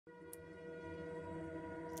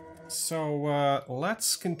So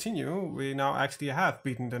let's continue. We now actually have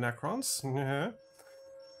beaten the Necrons.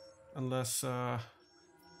 Unless it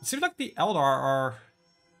seems like the Eldar are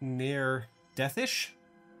near deathish.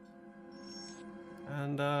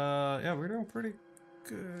 And yeah, we're doing pretty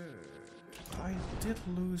good. I did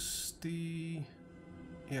lose the...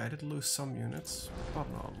 Yeah, I did lose some units, but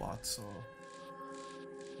not a lot, so...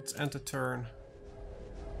 Let's end the turn.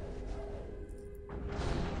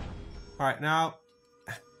 Alright, now...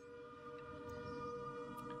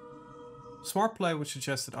 Smart play would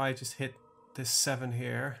suggest that I just hit this 7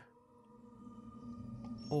 here.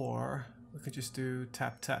 Or we could just do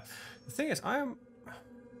tap tap. The thing is, I'm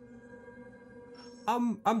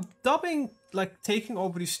dubbing like taking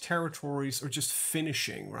over these territories or just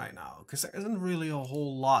finishing right now, because there isn't really a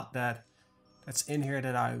whole lot that's in here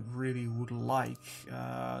that I really would like.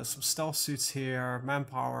 Some stealth suits here,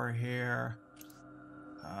 manpower here,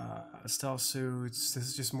 stealth suits. This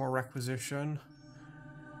is just more requisition.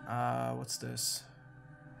 What's this?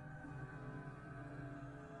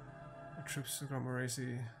 Troops to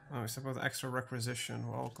Gramarasi. Oh, it's about extra requisition.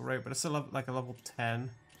 Well, great, but it's like a level 10.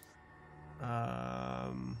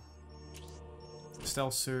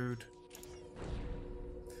 Stealth suit.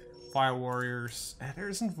 Fire warriors. And there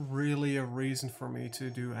isn't really a reason for me to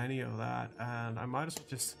do any of that. And I might as well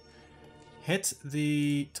just hit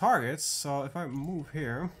the targets. So if I move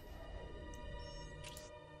here...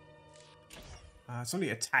 it's only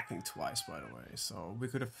attacking twice, by the way, so we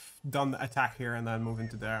could have done the attack here and then move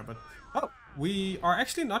into there, but... Oh, we are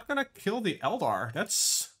actually not gonna kill the Eldar.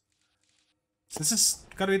 This is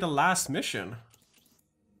gonna be the last mission.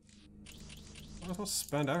 Might as well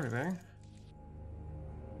spend everything.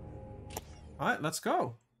 Alright, let's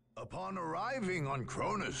go. Upon arriving on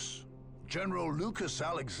Cronus, General Lucas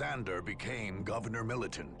Alexander became Governor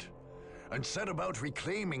Militant and set about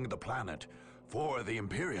reclaiming the planet for the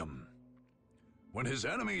Imperium. When his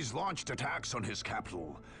enemies launched attacks on his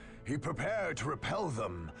capital, he prepared to repel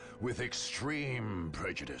them with extreme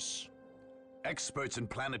prejudice. Experts in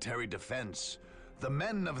planetary defense, the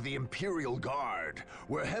men of the Imperial Guard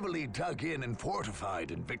were heavily dug in and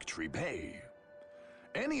fortified in Victory Bay.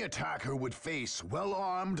 Any attacker would face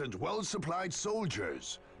well-armed and well-supplied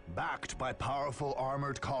soldiers, backed by powerful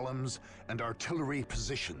armored columns and artillery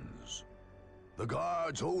positions. The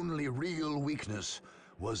Guard's only real weakness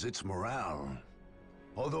was its morale.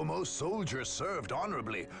 Although most soldiers served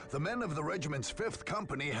honorably, the men of the regiment's 5th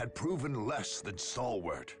Company had proven less than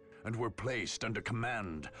stalwart and were placed under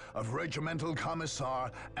command of Regimental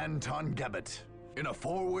Commissar Anton Gebet in a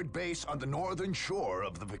forward base on the northern shore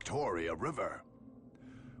of the Victoria River.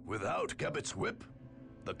 Without Gebet's whip,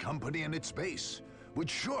 the company and its base would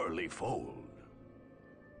surely fold.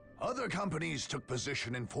 Other companies took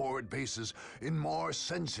position in forward bases in more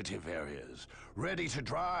sensitive areas, ready to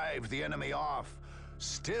drive the enemy off.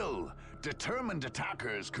 Still, determined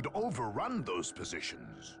attackers could overrun those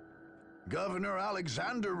positions. Governor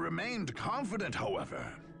Alexander remained confident, however.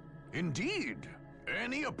 Indeed,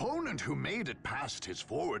 any opponent who made it past his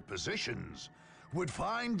forward positions would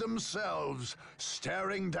find themselves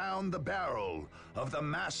staring down the barrel of the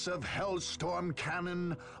massive Hellstorm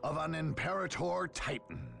cannon of an Imperator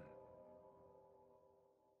Titan.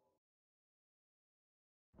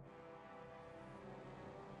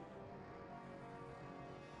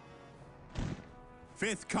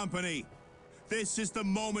 Fifth Company, this is the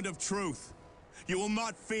moment of truth. You will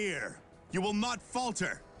not fear. You will not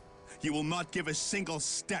falter. You will not give a single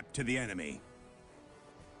step to the enemy.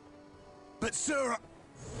 But sir...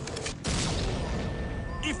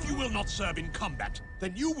 If you will not serve in combat,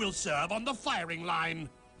 then you will serve on the firing line.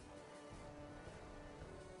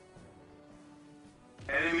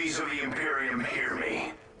 Enemies of the Imperium, hear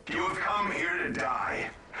me. You have come here to die.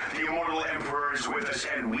 The immortal Emperor is with us,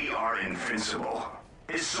 and we are invincible.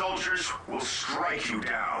 His soldiers will strike you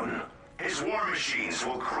down. His war machines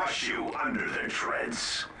will crush you under their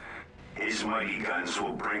treads. His mighty guns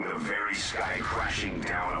will bring the very sky crashing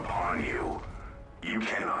down upon you. You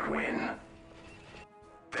cannot win.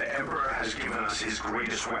 The Emperor has given us his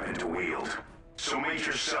greatest weapon to wield. So make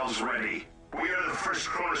yourselves ready. We are the 1st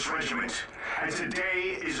Cronus Regiment, and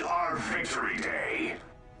today is our victory day.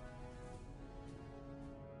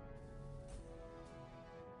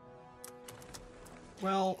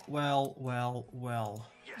 Well. We'll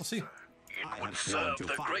see. It would serve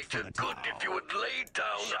the greater good if you would lay down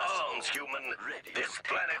arms, human. This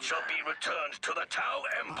planet shall be returned to the Tau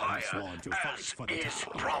Empire, as is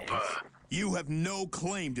proper. You have no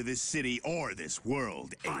claim to this city or this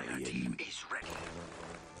world, alien. Team is ready.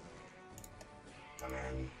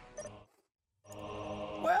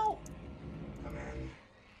 Well,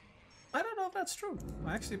 I don't know if that's true.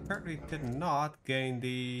 I actually apparently did not gain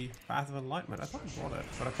the Path of Enlightenment. I thought I bought it,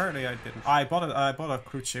 but apparently I didn't. I bought it. I bought a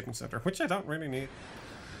crude shipping center, which I don't really need.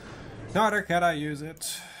 Neither can I use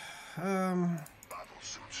it. Battle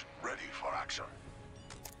suits ready for action.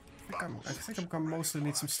 I think I'm gonna mostly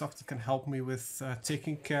need some stuff that can help me with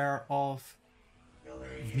taking care of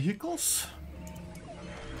vehicles.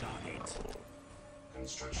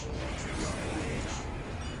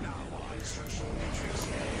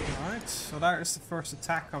 Alright, so that is the first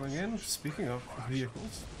attack coming in. Speaking of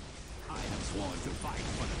vehicles.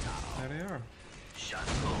 There they are.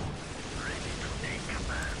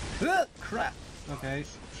 Crap! Okay.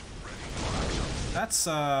 That's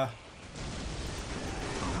oh,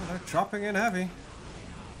 they're dropping in heavy.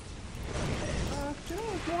 Do you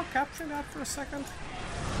know if more capturing that for a second?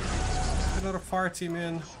 Another fire team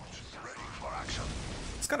in.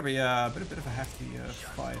 It's gotta be a bit of a hefty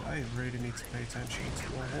fight. I really need to pay attention to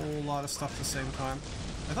a whole lot of stuff at the same time.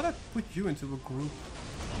 I thought I'd put you into a group.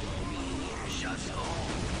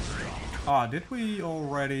 Ah, did we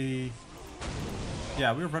already...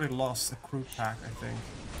 Yeah, we already lost a crew pack, I think.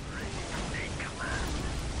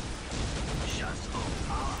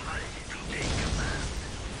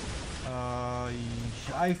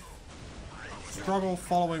 I struggle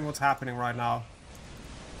following what's happening right now.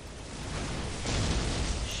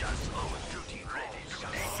 I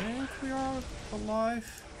think we are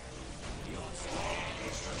alive.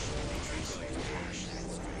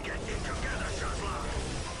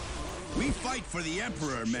 We fight for the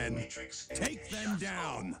Emperor, men. Take them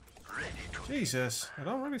down. Jesus, they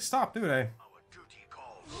don't really stop, do they?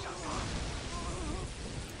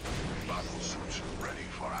 Battle suits ready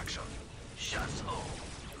for action.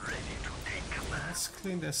 Let's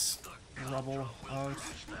clean this rubble out.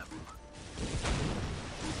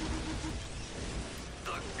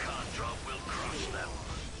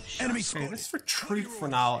 Enemy Okay, let's retreat for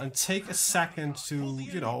now and take a second to,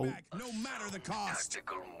 you know, no matter the cost.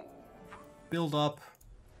 build up.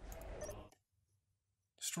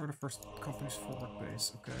 Destroy the first company's forward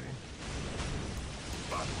base, okay.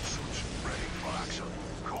 Battle suits ready for action.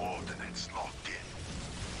 Coordinates locked in.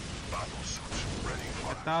 Battle suits ready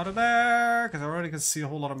for Get out of there, because I already can see a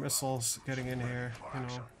whole lot of missiles getting in here, you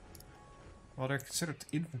know. Well, they're considered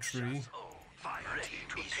infantry.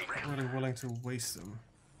 Not really willing to waste them.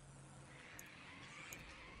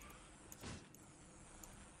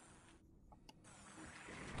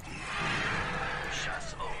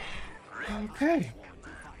 Okay.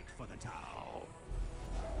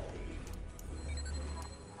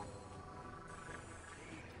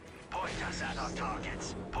 Point us at our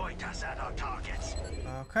targets. Point us at our targets.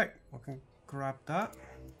 Okay, we can grab that.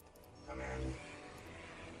 And,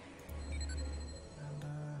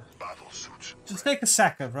 battle suits. just take a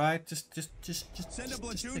second, right? Just Send a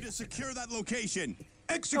platoon take to a second. secure that location. Oh,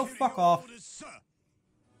 Execute fuck your off. orders, sir.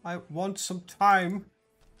 I want some time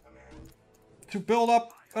to build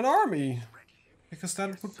up an army, because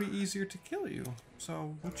then it would be easier to kill you.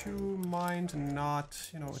 So, would you mind not,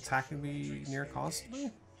 you know, attacking me near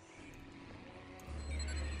constantly?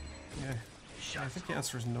 Yeah, I think the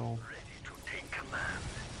answer is no. Ready to take command.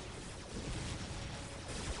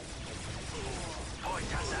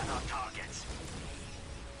 Point us at our targets.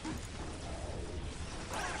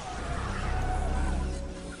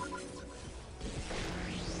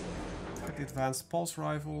 Get the advanced pulse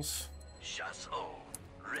rifles. Chasseur,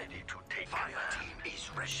 ready to take command. Fire team is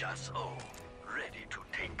ready. Chasseur, ready to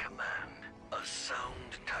take command. A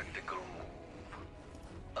sound tactical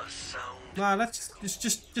move. A sound. Nah, let's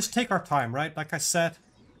just take our time, right? Like I said,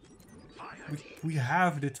 we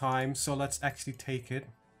have the time, so let's actually take it.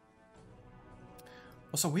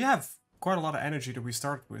 Also, we have quite a lot of energy that we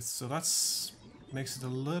start with, so that's makes it a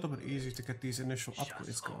little bit easier to get these initial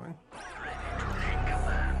upgrades going.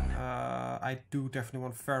 I do definitely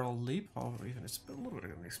want Feral Leap, although even it's a little bit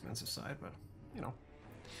on the expensive side, but you know.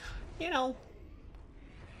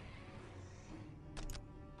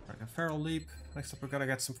 Right, a Feral Leap. Next up, we're gonna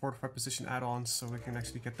get some fortified position add-ons, so we can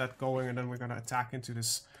actually get that going, and then we're gonna attack into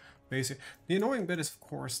this basic. The annoying bit is, of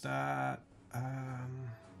course, that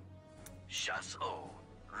Chasseur,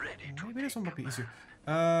 ready to maybe this one might be easier.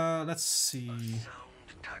 Let's see.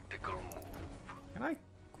 sound tactical move. Can I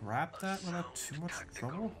grab that without too much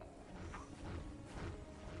trouble?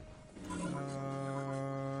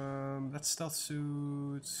 That's stealth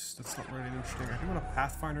suits. That's not really interesting. I do want a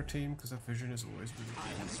Pathfinder team because that vision is always really cool. I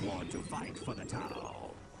have sworn to fight for the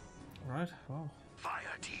town. Right, well,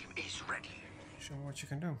 Fire team is ready. show me what you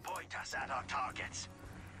can do. Point us at our targets.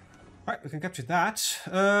 Alright, we can capture that.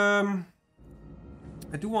 I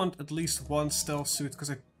do want at least one stealth suit because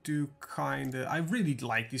I do kinda... I really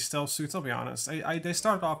like these stealth suits, I'll be honest. They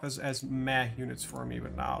started off as meh units for me,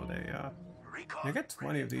 but now they, you get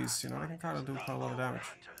 20 of these, you know, they can kinda do quite a lot of damage.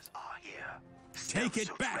 Take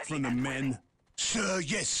it back from the men! Sir,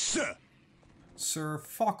 yes, sir! Sir,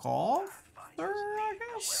 fuck off? Sir, I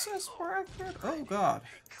guess is more accurate. Oh god.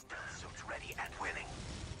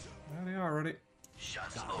 There they are already.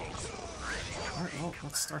 Alright, well,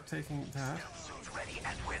 let's start taking that.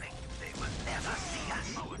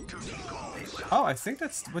 Oh, I think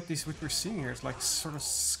that's what we're seeing here is like sort of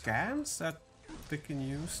scans that they can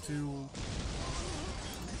use to...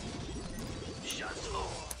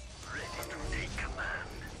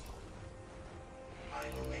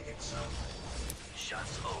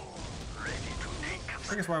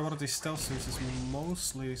 I think that's why one of these stealth suits is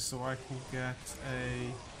mostly so I can get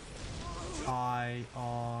a eye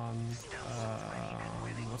on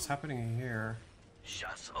what's happening here.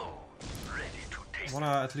 I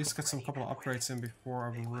wanna at least get some couple of upgrades in before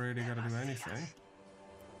I'm really gonna do anything.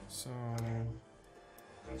 So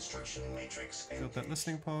build that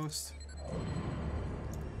listening post.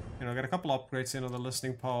 You know, get a couple upgrades in on the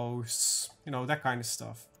listening posts. You know, that kind of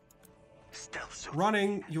stuff.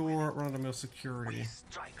 Running your run-of-the-mill security.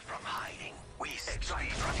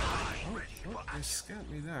 Oh, they scanned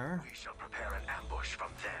me there. We shall prepare an ambush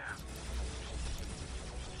from there.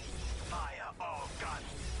 Fire all guns.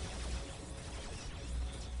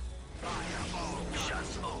 Fire all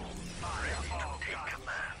shots. Ready to take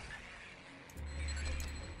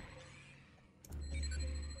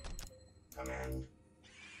command.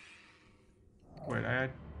 Wait, I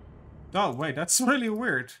had... Oh, wait, that's really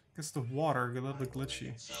weird. Because the water, a little bit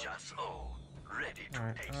glitchy. Ready to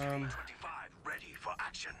Alright, take 25, ready for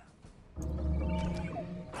action.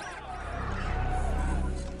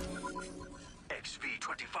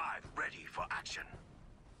 XV-25 ready for action.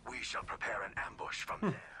 We shall prepare an ambush from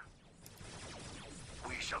there.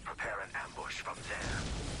 We shall prepare an ambush from there.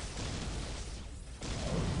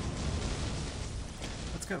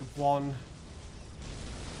 Let's get one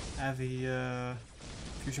heavy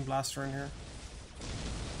fusion blaster in here.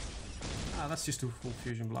 Ah, let's just do full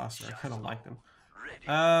fusion blaster. I kind of like them.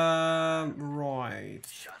 Right.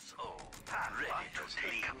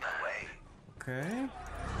 Okay.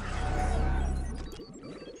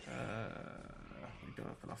 We don't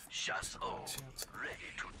have enough. Ready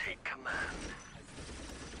to take command.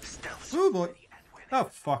 Oh boy! Oh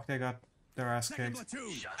fuck! They got their ass Second kicked.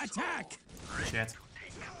 platoon, attack! Shit.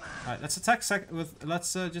 Alright, let's attack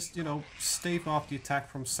let's just, you know, stave off the attack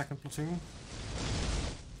from second platoon.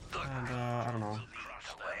 And, I don't know.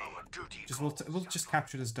 We'll just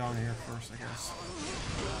capture this down here first, I guess.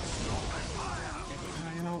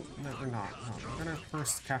 You know, no, we're not. No, we're gonna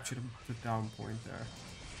first capture the down point there.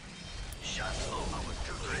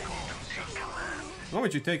 The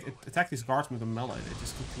moment you attack these guards with a melee, they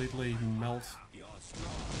just completely melt.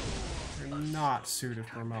 They're not suited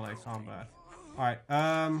for melee combat. Alright,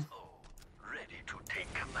 ready to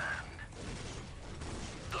take command.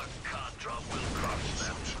 The Cadre will crush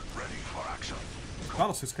them. Ready for action.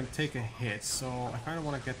 Battlesuits can take a hit, so I kind of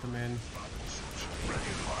want to get them in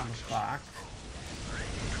on the back.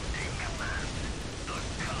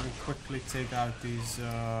 And quickly take out these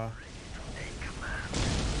down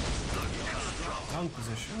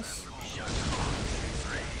positions.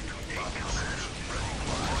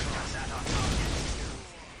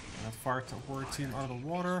 That fire warrior team out of the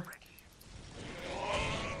water.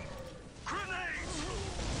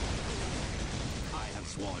 I have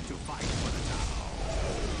sworn to fight for the town.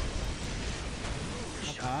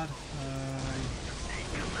 Not bad.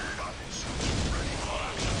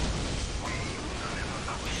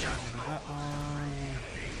 That one.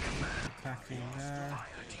 Attacking there.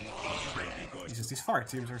 Jesus, these fire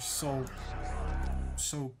teams are so...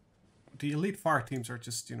 The elite fire teams are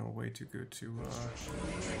just, you know, way too good to,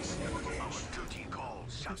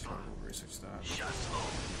 research that.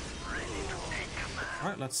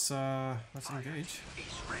 Alright, let's engage.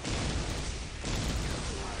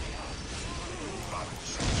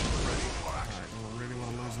 Alright, we don't really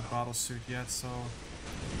want to lose a battle suit yet, so...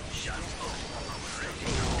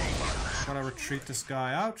 I'm gonna retreat this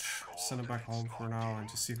guy out, send him back home for now, and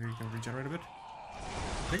just see if he can regenerate a bit.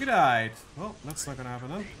 I think he died. Well, that's not gonna happen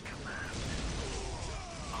then.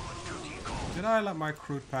 Did I let my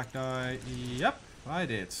crude pack die? Yep, I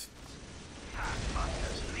did.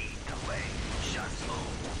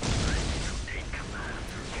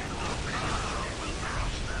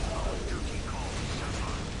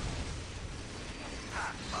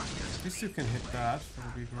 These two can hit that, that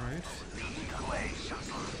would be great.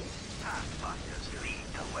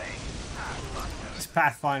 These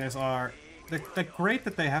Pathfinders are they're great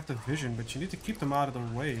that they have the vision, but you need to keep them out of the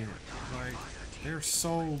way. Like, they're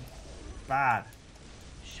so bad.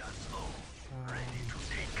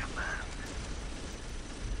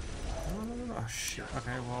 Oh shit.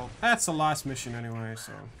 Okay, well, that's the last mission anyway,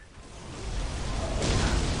 so.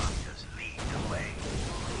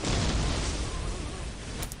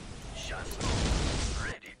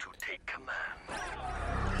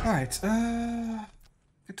 Alright,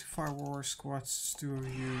 get to Fire War squads, 2 of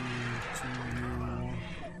you, 2 of you.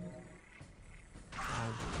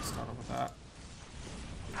 I'll start off with that.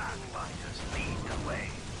 Pathfinders lead the way.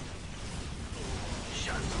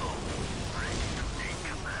 Shuttle ready to take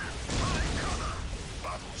command. My color.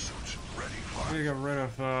 Battle suits ready for. I'm gonna get rid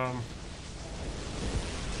of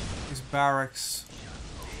these barracks.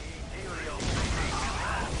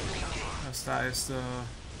 As that is the.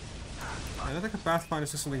 I don't think a Pathfinder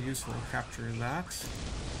is something useful in capturing that.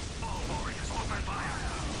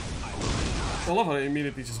 I love how they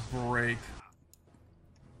immediately just break.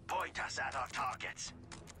 Point us at our targets.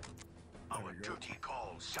 Our duty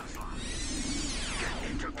calls, Shazla. Get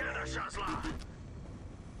it together, Shazla.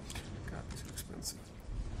 God, these are expensive.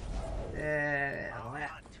 Our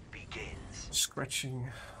hunt begins. Scratching.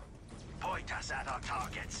 Point us at our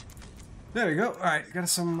targets. There we go. Alright, got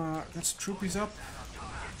some troopies up.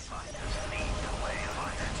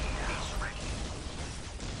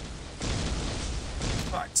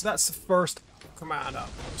 Alright, so that's the first command up.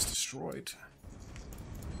 It was destroyed.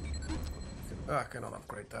 I cannot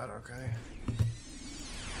upgrade that, okay.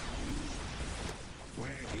 We're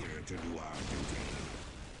here to do our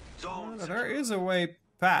duty. There is a way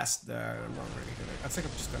past there. I'm not really gonna. I think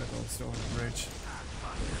I'm just gonna go through the bridge.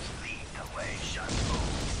 Lead the way, Shuttle.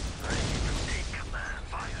 Ready to take command.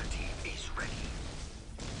 Fire team is ready.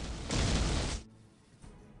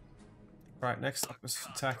 Right, next up is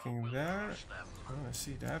attacking there. Oh, I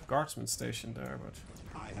see they have guardsmen stationed there, but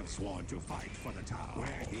I have sworn to fight for the Tau.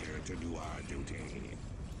 We're here to do our duty.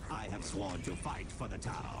 I have sworn to fight for the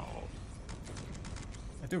Tau.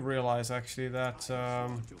 I do realize actually that To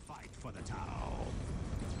fight for the Tau.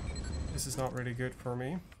 this is not really good for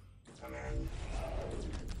me.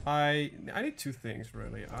 I need 2 things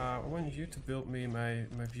really. I want you to build me my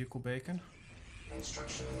vehicle bacon.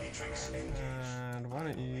 Instruction matrix And why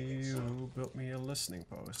don't you build me a listening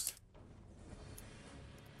post?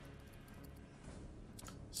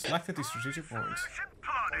 Selected the strategic points.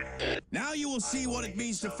 Now you will see what it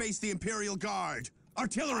means to face the Imperial Guard.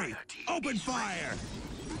 Artillery, open fire!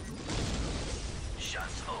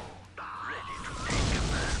 Shuttle ready to take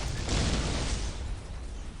command.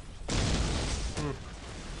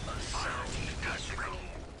 A sound tactical.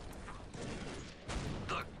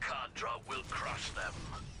 The Cadra will crush them.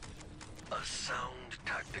 A sound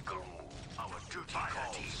tactical move. Our duty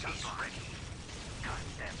calls is ready. Cut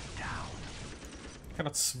them down.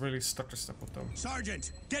 Cannot really stuck to step with them.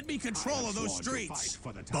 Sergeant, get me control of those streets!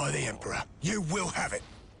 By the Emperor, you will have it.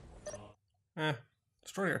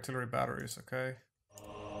 Destroy the artillery batteries, okay.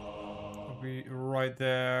 It'll be right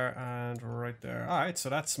there and right there. Alright, so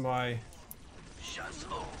that's my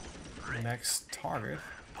next target.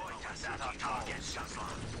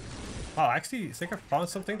 Oh, I actually think I found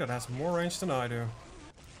something that has more range than I do.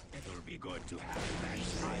 It'll be good to have that.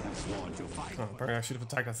 I have sworn to fight. Oh, apparently I should have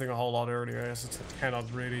attacked that thing a whole lot earlier, as it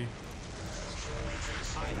cannot really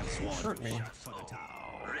hurt me.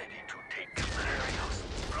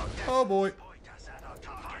 Oh boy.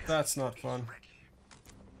 That's not fun.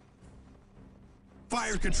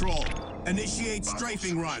 Fire control! Initiate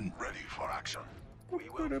strafing run! Ready for action.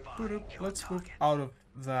 Let's move out of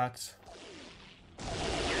that.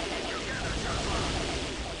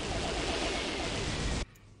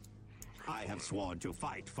 I have sworn to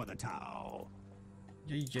fight for the Tau.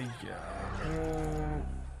 Yeah.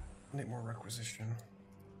 Need more requisition.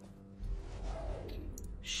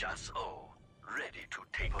 Shuttle ready to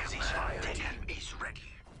take command. Fire team is ready.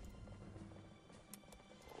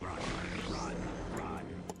 Run.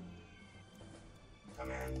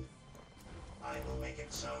 Command. I will make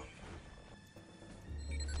it so.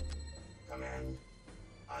 Command.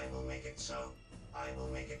 I will make it so. I will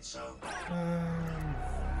make it so.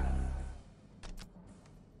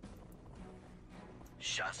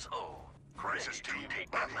 Shuttle ready Crisis to team take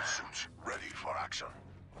battle command. suits ready for action.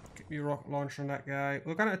 Get me a rocket launcher on that guy.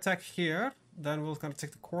 We're gonna attack here, then we're gonna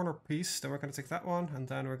take the corner piece, then we're gonna take that one, and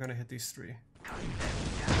then we're gonna hit these 3. Oh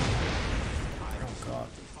god,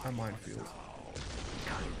 a minefield.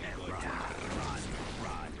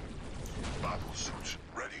 Battle suits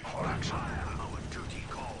ready for action. Our duty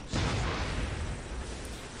calls.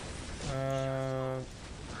 I'm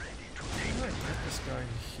gonna get this guy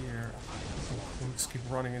here. We'll just keep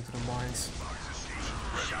running into the mines.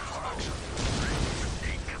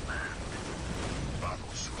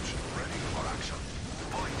 Battle suits ready for action.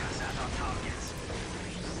 Point us at our targets.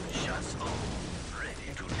 Just ready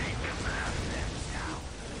to take command. Them down.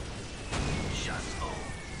 Just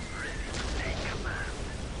ready to take command.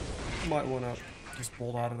 Might want to just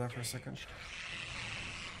bolt out of there for a second.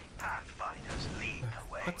 Pathfinders lead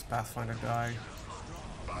the way. Let's Pathfinder die.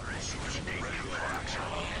 Battle suits ready for action.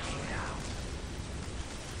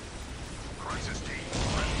 Crisis team.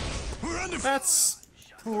 We're under That's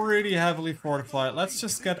pretty heavily fortified. Let's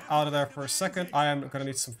just get out of there for a second. I am gonna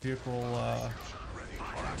need some vehicle.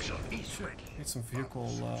 Need some vehicle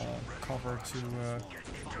cover to.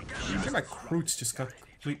 I think my recruits just got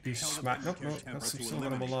completely smacked. Nope, nope. That's still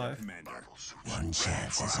got them alive. One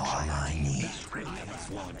chance is all I need.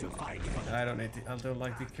 I don't need. I don't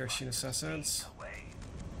like the Kerosene assassins.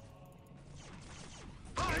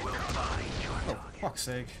 Oh, fuck's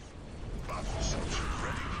sake! Battle suits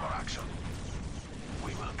ready for action.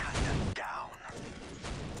 We will cut them down.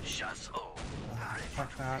 Just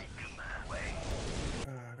Fuck that.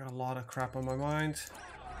 I got a lot of crap on my mind.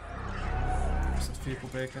 There's some vehicle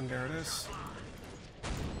bacon. There it is.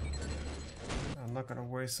 I'm not gonna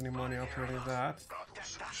waste any money upgrading that. Battle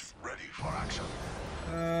suits ready for action.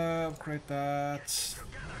 Upgrade that.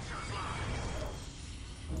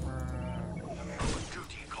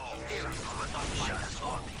 Duty call. Just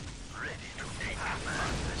ready to take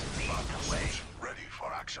command. Battle suits ready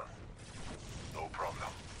for action. No problem.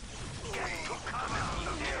 Get to command.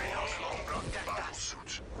 Materials long battle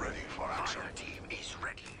suits ready for action. Fire team is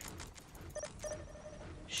ready.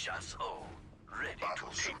 Shazzo ready to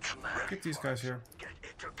take command. Get these guys here. Get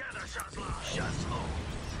it together, Shazzo.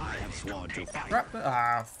 I have sworn to fight. Crap!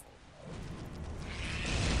 Ah.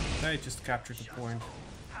 They just captured the point.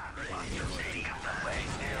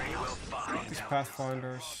 These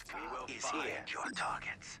Pathfinders. We will find your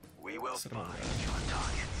targets. We will Sit 'em over find there. your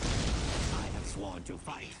targets. I have sworn to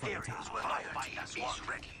fight for the Areas where tower. fire team is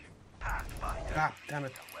ready. Pathfinder. Ah, damn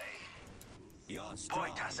it. You're strong.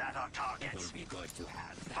 Point us at our It targets. will be good to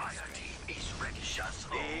have that Fire strength. team is ready. Shazzo.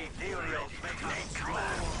 The Ethereal take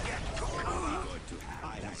command. Get to It will cover. be good to have. I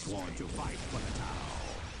have sworn to fight for the tower.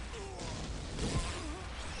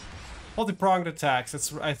 Multi-pronged attacks.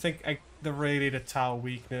 That's I think the radiated Tau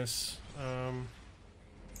weakness.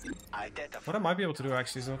 What I might be able to do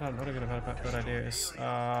actually is not even a bad idea. Is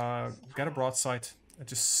get a broadside and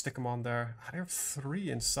just stick them on there. I have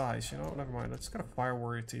 3 in size. You know, never mind. Let's get a fire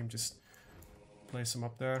warrior team. Just place them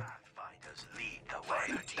up there. Pathfinders lead the way.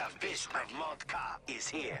 The fist of Montka is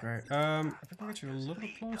here. Great. I think I'll get you a little bit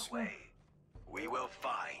Lead the closer. way. We will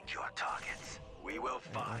find your targets. We will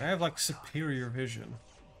find. I have like superior vision.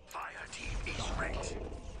 Fire team is ready.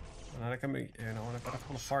 And I can make, you know, and I've got a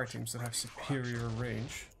couple of fire teams that have superior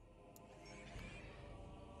range.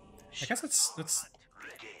 I guess that's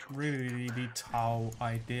really the Tau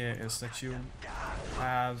idea, is that you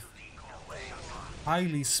have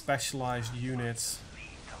highly specialized units.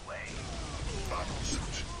 Battle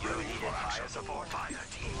suits ready for action. Support. Fire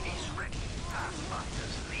team is ready.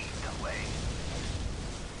 Pathfinders lead the way.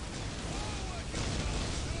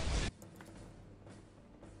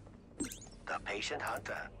 The patient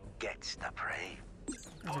hunter gets the prey.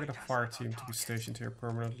 I've got a fire team to be stationed here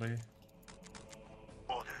permanently.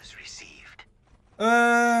 Orders received.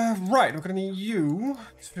 Right, I'm gonna need you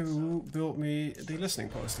to build me the listening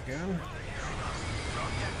post again. Ready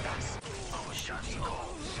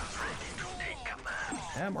to take command.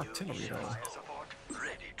 Damn artillery though. Support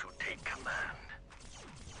ready to take command.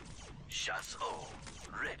 Shazzo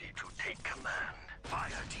ready to take command. Fire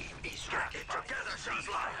team is ready. Get it together,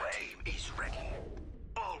 Shazzo. Fire team is ready.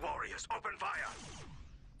 All warriors, open fire.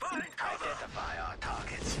 Find cover. Identify our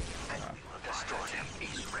targets, and we will destroy them.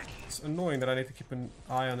 Is ready. It's annoying that I need to keep an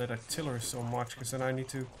eye on that artillery so much, because then I need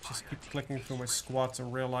to just keep clicking through my squads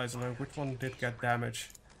and realizing which one did get damage,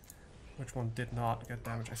 which one did not get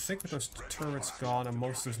damage. I think with those turrets gone and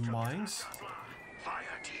most of those mines, Fire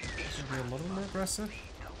team is should be a little more aggressive.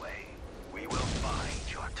 the way. We will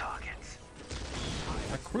find your targets.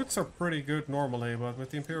 My recruits are pretty good normally, but with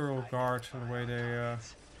the Imperial Guard and the way they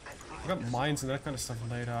I've got mines and that kind of stuff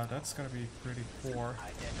laid out, that's gonna be pretty poor.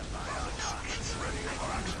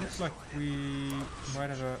 Looks like we might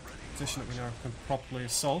have a position that we now can properly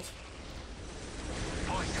assault.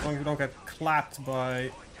 As long as we don't get clapped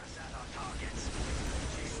by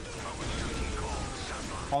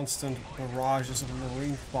constant barrages of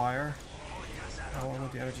marine fire. Oh, I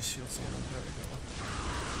want the energy shields on them. There we go.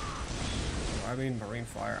 I mean marine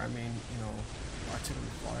fire, I mean, you know, artillery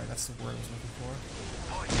fire, that's the word I was looking for.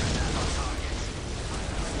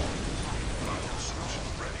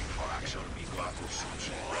 Ready for action. Battle suits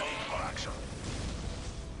ready for action.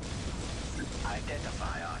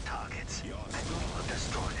 Identify our targets, and we will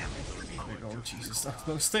destroy them. Oh Jesus,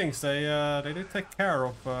 those things, they do take care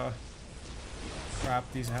of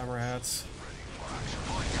crap, these hammerheads.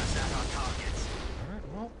 Point us at our targets. Alright,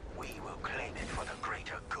 well, We will claim it for the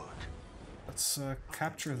greater good. let's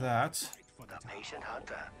capture that. The patient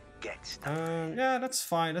hunter gets the Yeah, that's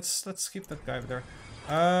fine. Let's keep that guy over there.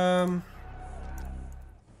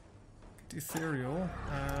 Get the ethereal,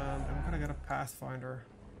 and I'm gonna get a pathfinder.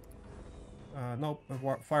 Nope,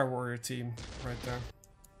 a fire warrior team right there.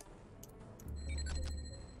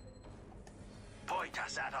 point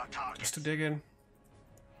us at our targets. Just to dig in.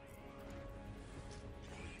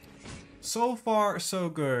 So far, so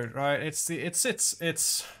good, right? It's Acquiring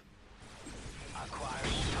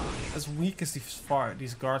targets. as weak as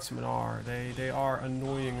these guardsmen are. They are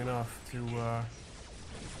annoying enough to.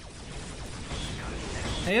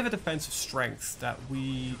 They have a defensive strength that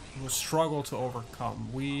we will struggle to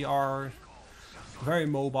overcome. We are very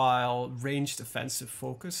mobile, ranged, offensive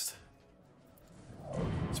focused.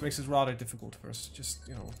 This makes it rather difficult for us to just,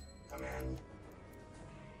 you know,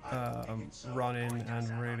 run in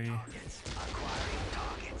and really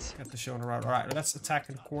get the show in a row. Alright, let's attack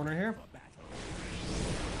in the corner here.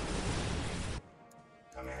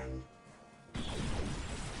 Command.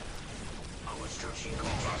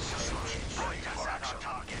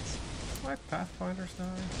 My pathfinders die?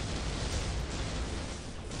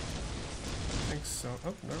 I think so.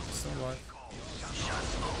 Oh, no, it's still alive.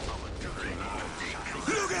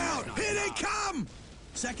 Look out! Here they come!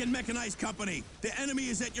 Second Mechanized Company, the enemy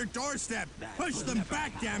is at your doorstep. Push them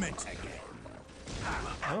back, damn it!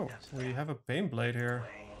 Oh, we have a Baneblade here.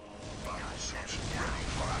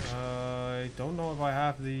 I don't know if I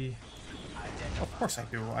have the... Of course I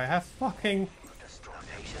do. I have fucking...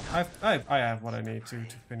 I have what I need to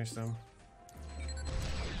finish them.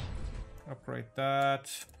 Upgrade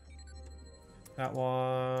that. That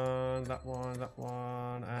one, that one, that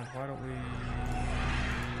one, and why don't we...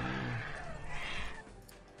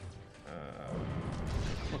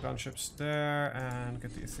 put gunships there and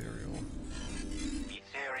get the ethereal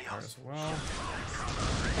there as well.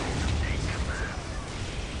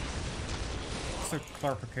 Just a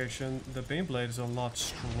clarification, the Baneblade is a lot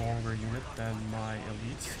stronger unit than my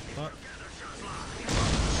elite, but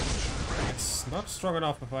it's not strong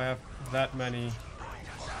enough if I have that many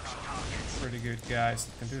pretty good guys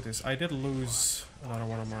that can do this. I did lose another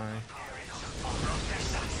one of my...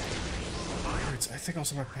 I think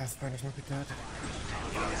also my pathfinders might be dead.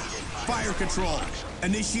 Fire control!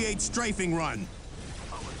 Initiate strafing run!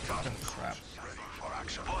 Oh, crap.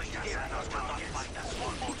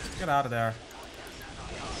 Get out of there.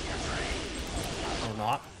 Or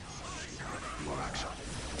not.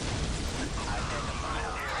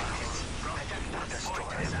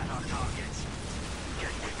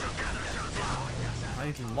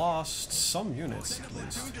 I lost some units at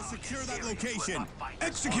least. To secure that location!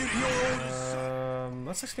 Execute your orders!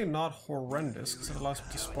 That's actually not horrendous because it allows me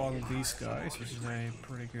to spawn these guys, which is a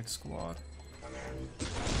pretty good squad.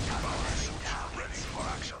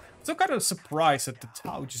 So I'm kind of surprised that the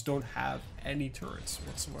Tau just don't have any turrets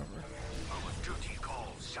whatsoever.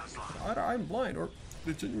 Either I'm blind or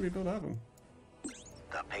they genuinely don't have them.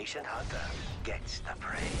 The patient hunter gets the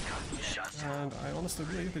prey. And I honestly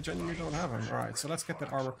believe they genuinely don't have them. Alright, so let's get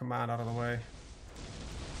that armor command out of the way.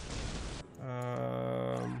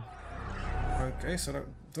 Okay, so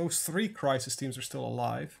those three crisis teams are still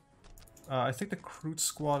alive. I think the Crusade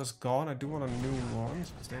squad is gone. I do want a new one,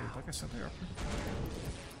 because they, like I said, they are pretty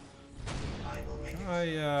good. Can I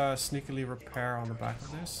sneakily repair on the back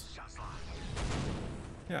of this?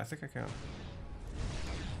 Yeah, I think I can.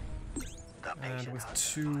 And with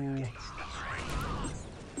two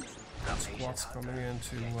squads coming in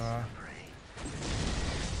to...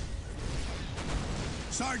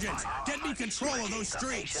 Sergeant, get me control of those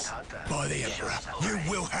streets! By the Emperor, you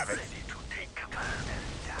will have it.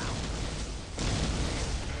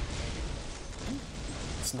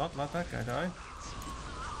 Let's not let that guy die.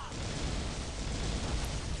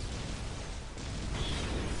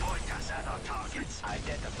 Point us at our targets.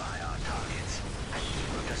 Identify our targets, and we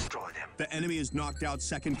will destroy them. The enemy has knocked out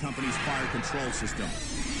Second Company's fire control system.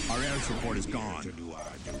 Our air support is gone.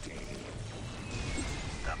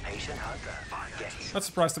 The patient hunter gets Not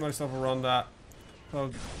surprised that myself overrun that.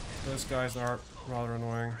 Oh, those guys are rather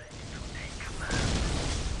annoying.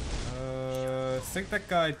 I think that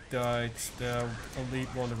guy died. The elite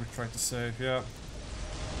one that we tried to save, yeah.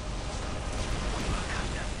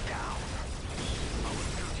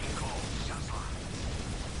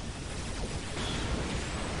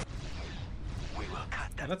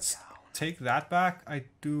 let's take that back. I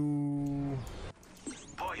do...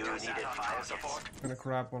 You needed fire support? I'm gonna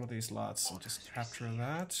grab one of these lots and just capture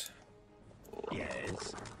that.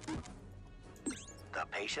 Yes. The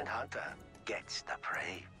patient hunter gets the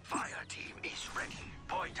prey. Fire team is ready.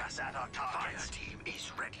 Point us at our target. Fire team is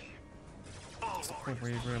ready. That's the point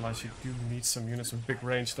where you realize you do need some units with big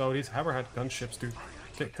range, though. These Hammerhead gunships do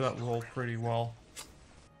take that role pretty well.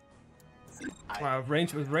 Wow,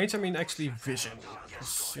 range, with range I mean actually vision.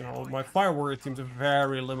 Because, you know, my fire warrior team's a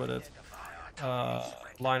very limited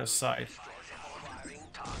line of sight.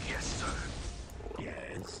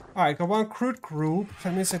 Alright, got one crude group.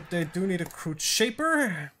 That means that they do need a crude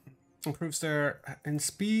shaper. Improves their in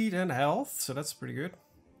speed and health, so that's pretty good.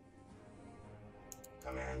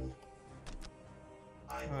 Command.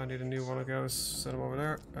 I need a new one of those. Set them over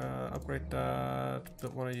there. Upgrade that.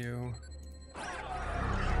 Build one of you.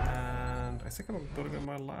 And I think I'm building on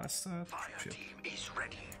my last ship.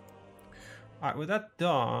 Alright, with that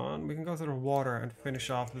done, we can go to the water and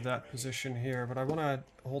finish off with that position here. But I want to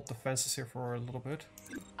hold the fences here for a little bit.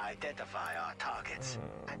 Identify our targets,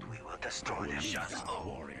 and we will destroy them.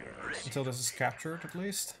 Until this is captured, at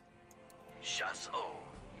least. Chasse-O,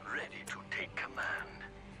 ready to take command.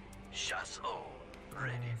 Chasse-O,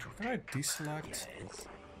 ready to Can I deselect?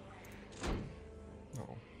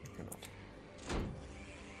 No, I cannot.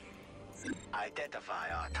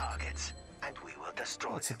 identify our targets, and we will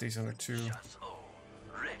destroy Let's them. hit these other two. Chasse-O,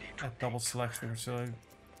 ready to At double selection, so I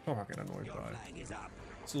don't get annoyed by it.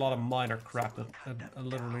 It's a lot of minor crap that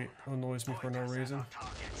literally annoys me for no reason.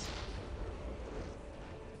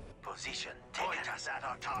 Position taken. Us at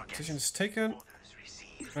our targets. Position is taken,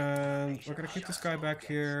 and we're gonna keep this guy back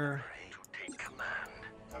here. Take command.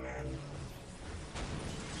 Command.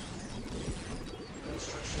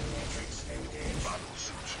 Construction matrix engaged. Battle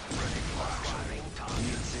suits ready for action. The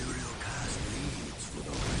ethereal cast leads for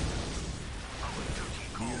the greater good. Our duty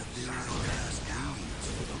calls. The ethereal cast leads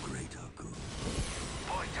for the greater good.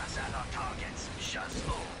 Point us at our targets.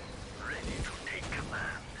 Chasse-O, ready to take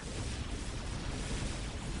command.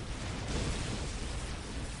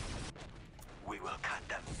 We will cut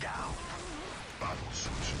them down. Battle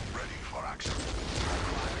suits ready for action.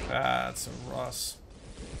 That's a Russ.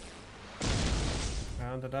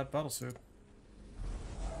 And that battlesuit.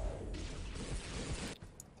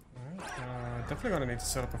 Alright, definitely gonna need to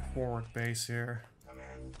set up a forward base here.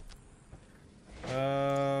 Command.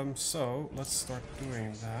 So let's start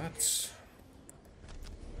doing that.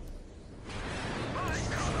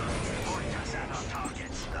 Point us at our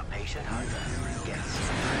targets. The patient hunter gets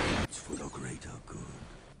It's for the greater good.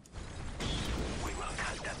 We will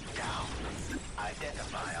cut them down.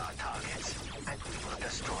 Identify our targets, and we will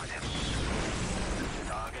destroy them.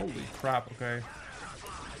 Target Holy crap, okay.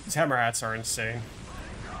 These hammerhats are insane.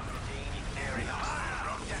 area.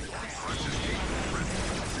 Protect us.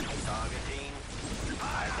 Targeting.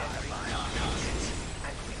 Identify our targets,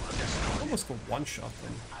 and we will destroy them. Almost go one-shot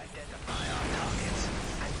them. Identify our targets,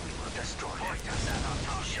 and we will destroy them. Point us at our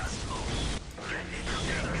targets. Ready to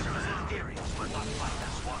take them. Ethereals will not fight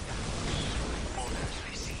us one. Orders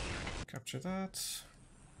received. Capture that.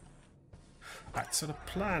 Alright, so the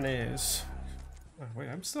plan is... Oh, wait,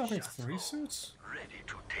 I'm still having 3 suits? Ready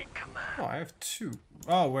to take command. Oh, I have 2.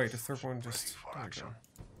 Oh, wait, the third one just... There we go.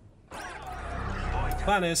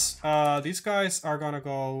 Plan is, these guys are gonna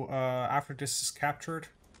go, after this is captured.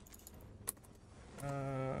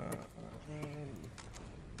 Nope.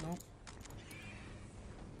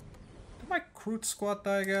 Did my crude squad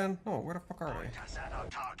die again? No, where the fuck are they? Us at our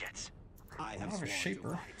targets. I have have a sworn shaper.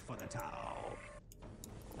 to fight for the Tau.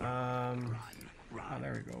 Oh,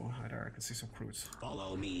 there we go. Right there, I can see some crudes.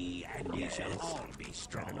 Follow me, and we shall all be Yeah,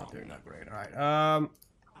 strong. they're not doing that great. Alright, I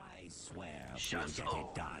swear we'll get Chasse-O,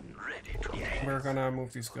 it done. ready to take. we're gonna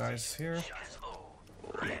move these guys here. Chasse-O,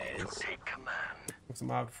 ready to take command. Move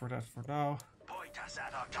them out for that for now. Point us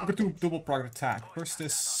at our We're gonna targets. do double pronged attack. First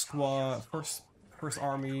this squad, first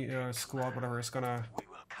army squad, whatever, is gonna We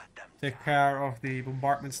will cut them. take care of the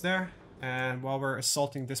bombardments there. And while we're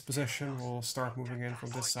assaulting this position, we'll start moving in from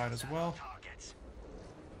this side as well. Targets.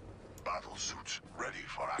 Battle suits ready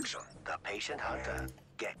for action. The patient hunter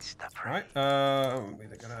gets the prey. Alright,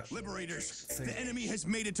 they're gonna... Liberators, the enemy has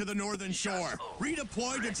made it to the northern shore.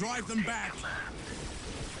 Redeploy to drive them back.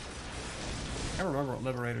 I can't remember what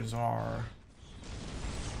liberators are.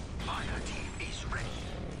 Fire team is ready.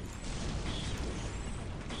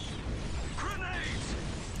 Grenades!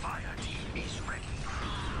 Fire team is ready.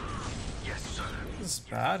 Yes, sir. This is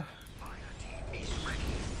bad. Fire team is ready.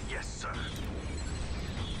 Yes, sir.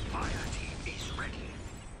 Fire team is ready.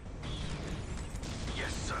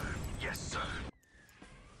 Yes, sir. Yes, sir.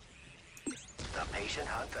 The patient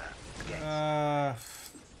hunter gets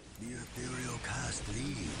The ethereal cast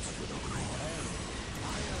leads for the great I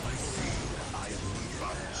see. I will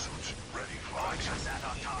battle suits ready for action. at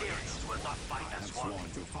our targets will not fight us one. Sworn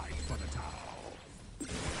to fight for the Tau. Just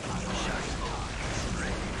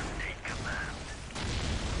ready to take command.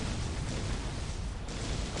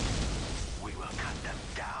 We will cut them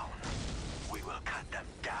down. We will cut them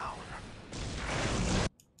down.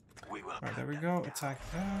 We will Alright, there we go. Attack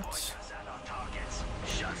that. at our targets.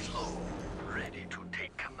 Just ready to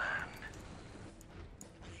take command.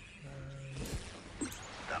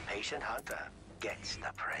 The patient hunter gets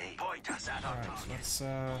the prey. Point us at our Alright, targets. let's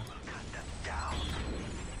Cut them down.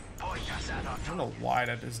 Point us at our I don't know why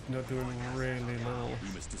that is not doing really little. We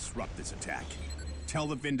must disrupt this attack. Tell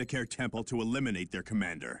the Vindicare Temple to eliminate their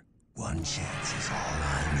commander. One chance is all I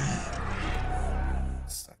need.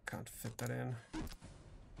 I can't fit that in.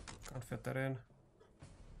 Can't fit that in.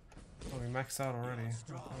 Oh, we maxed out already. I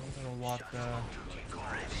don't know what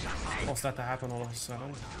caused that to happen all of a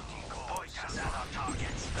sudden. Point us at our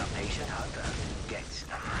targets. The patient hunter gets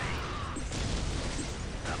the prey.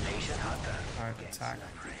 The patient hunter Alright, attack.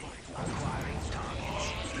 acquiring targets.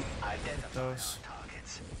 Identify Those.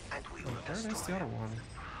 targets, and we Oh, will where is destroy the other them. one?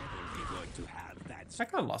 We're going to have that. I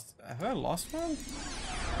kinda lost. Have I lost one?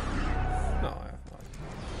 No, I have not.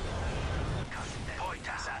 Point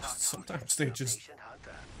us at our Sometimes they just patient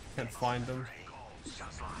hunter. can't find them.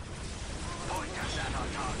 Point us at our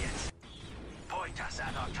targets. Point us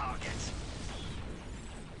at our targets.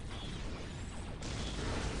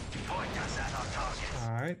 Point us at our targets.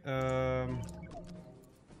 Alright,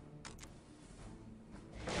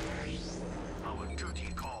 Our duty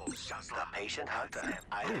calls the patient hunter.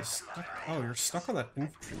 you're stuck. Oh, you're stuck on that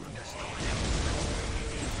infantryman. The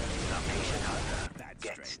patient hunter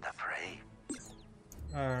gets the prey.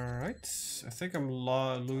 Alright, I think I'm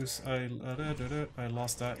I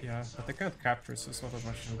lost that, yeah. But they can't capture it, so it's not that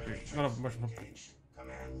much of a big, not much of a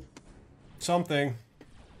Command. something.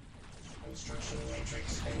 Construction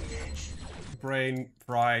matrix engaged. Brain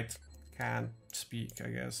fried, can't speak, I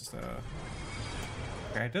guess. Is the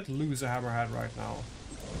okay, I did lose a hammerhead right now.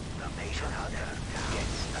 The patient hunter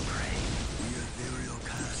gets the prey. The ethereal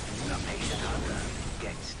cast The patient hunter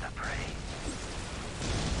gets the prey.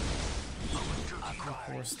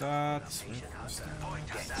 Reinforce that. Reinforce that.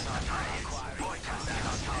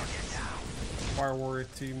 Fire warrior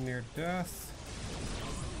team near death.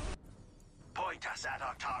 Point us at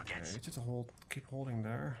our Okay, targets. just keep holding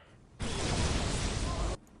there. The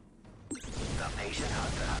patient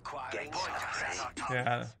hunter gets the prey.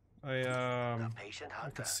 Yeah, The I patient I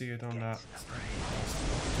hunter could see it on that. gets the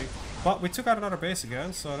prey. But we took out another base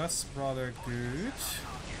again, so that's rather good.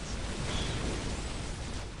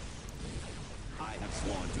 I have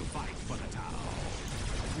sworn to fight for the Tau.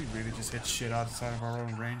 We really just hit shit outside of our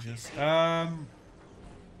own ranges.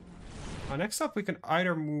 Next up we can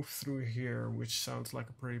either move through here, which sounds like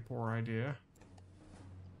a pretty poor idea.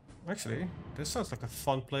 Actually, this sounds like a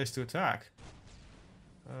fun place to attack.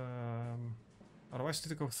 Otherwise, I need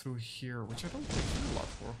to go through here, which I don't think do a lot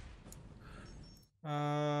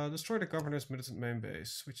for. Destroy the governor's militant main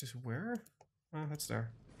base, which is where? That's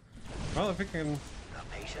there. Well, if we can The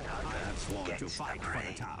patient I hunter have sworn to gets the fight for the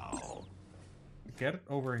prey. Tau. get it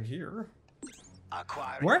over here.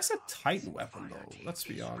 Acquiring Where's the Titan weapon, though? Let's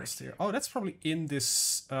be honest here. Oh, that's probably in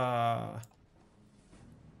this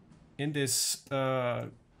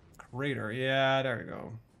crater. Yeah, there we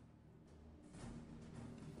go.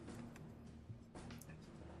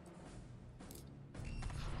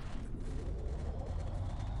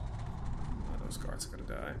 Oh, those guards are gonna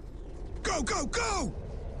die. Go, go, go!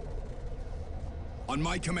 On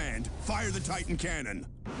my command, fire the Titan cannon.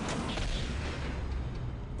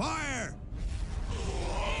 Fire!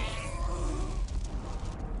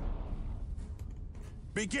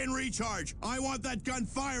 Begin recharge. I want that gun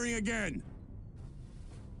firing again.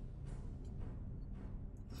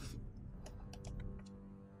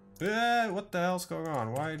 What the hell's going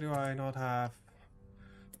on? Why do I not have...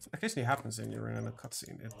 It occasionally happens when you're in a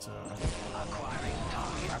cutscene. It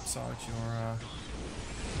wraps out your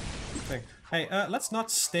thing. Hey, let's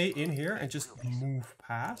not stay in here and just move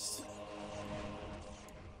past.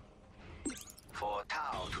 for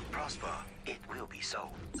Tau to prosper. It will be so.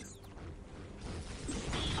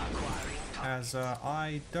 Acquiring As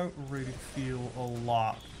I don't really feel a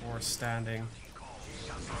lot for standing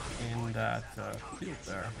in that field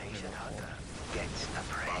there. patient hunter gets the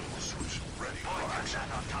prey. Focus at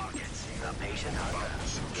our targets. The patient hunter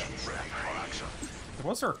gets the prey. But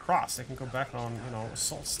once they're across, they can go back on, you know,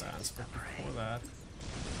 assault stance. But before that,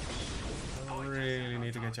 I really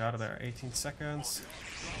need to get you out of there. 18 seconds.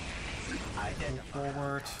 Move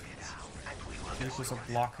forward. Vehicles are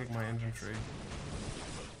blocking my infantry.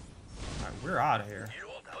 Alright, we're out of here.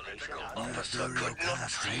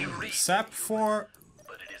 Except for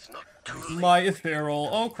my ethereal.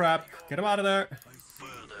 Oh crap, get him out of there.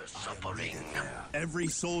 Every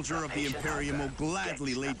soldier of the Imperium will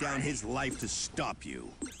gladly lay down his life to stop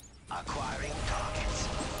you. Acquiring targets.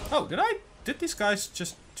 Oh, did these guys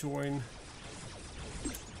just join?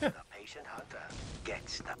 Yeah. The patient hunter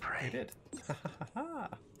gets the prey. They did.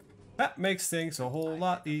 That makes things a whole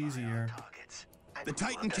lot easier. The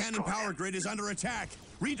Titan cannon power grid is under attack.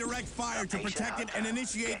 Redirect fire to protect it and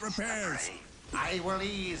initiate repairs. I will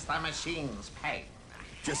ease the machine's pain.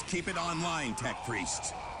 Just keep it online, Tech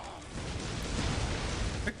Priest.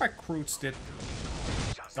 I think my recruits did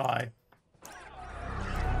die.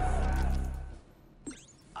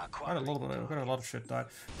 Quite a little bit. Quite a lot of shit died.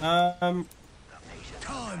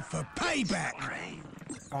 Time for payback.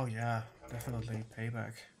 Oh yeah, definitely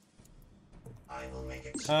payback. I will make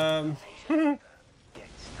it It's a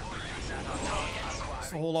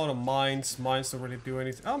whole lot of mines. Mines don't really do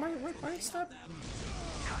anything. Oh, wait, why is that?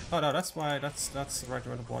 Oh no, that's why. That's the right to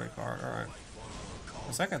the body card. All right.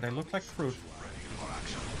 A second, they look like crude.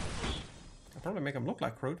 I'll probably make them look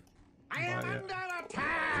like crude. I am under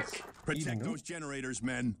attack! Protect those generators,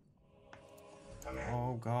 men.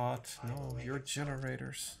 Oh god, no, your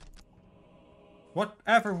generators.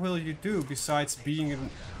 Whatever will you do besides being in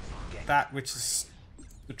that which is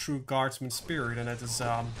the true guardsman spirit, and that is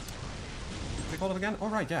what do they call it again?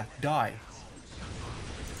 Alright, yeah, die.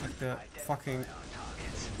 Like the fucking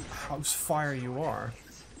house fire you are.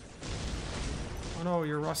 Oh no,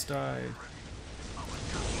 your Rust died.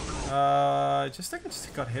 I just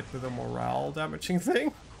got hit with a morale damaging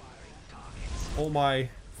thing. All my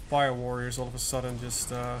fire warriors all of a sudden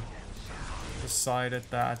just decided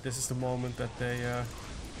that this is the moment that they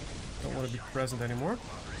don't want to be present anymore.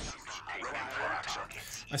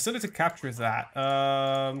 I still need to capture that,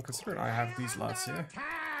 considering I have these lots here.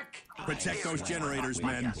 Protect those generators,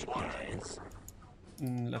 men.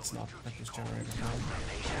 Let's not protect those generators now.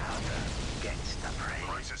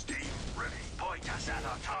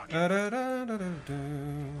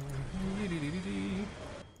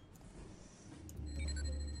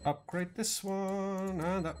 Upgrade this one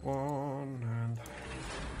and that one and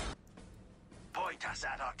Point us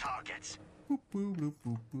at our targets. boop boop boop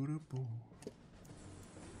boop boop boop.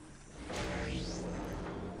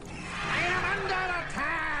 I am under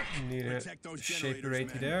attack! Need a Protect those shape generators, rate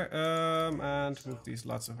man. there. And move these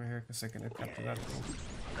lots over here because I can capture that. The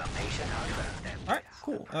patient hunter. Alright,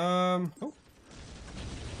 cool. Oh.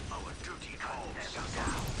 Our duty calls.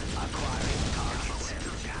 Acquiring targets.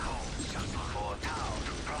 For Tau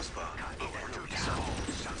to prosper in a new town.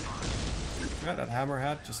 Yeah, that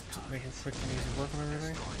hammerhead just making quick and easy work of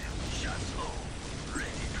everything.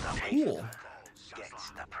 Cool. Gets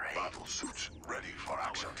the prey. Battle suits ready for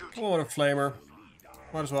action. Oh, and a flamer.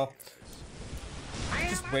 Might as well.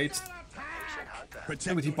 Just wait.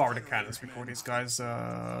 Protect Maybe debar the cannons before these guys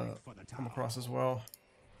come across as well.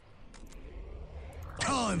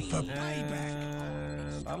 time for payback.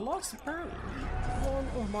 And I lost apparently one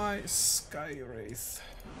of my Sky Wraith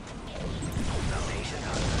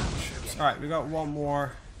ships. Alright, we got one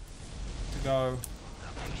more to go.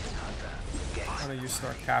 Why don't you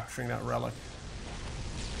start capturing that relic?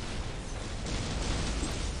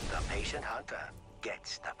 The patient hunter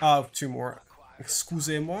gets the Oh, two more.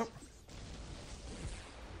 Excusez-moi.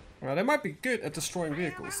 Well, they might be good at destroying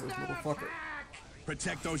vehicles, those little fuckers.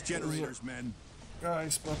 Protect those generators, men.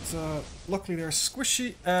 Guys, but luckily they're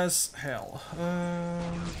squishy as hell.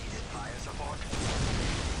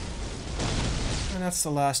 And that's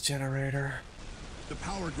the last generator. The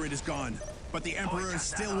power grid is gone, but the Emperor is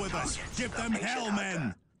still with us. Give them hell,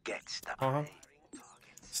 men. gets the Uh-huh.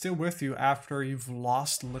 Still with you after you've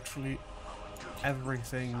lost literally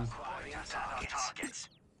everything. targets.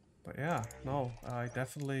 But yeah, no, I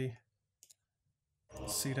definitely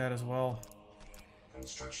see that as well.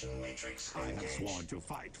 construction matrix I have engaged. sworn to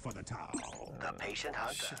fight for the Tau. The patient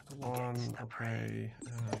hunter Shift one, okay,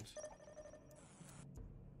 and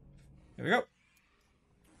here we go.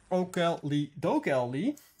 Okel Lee, Dokel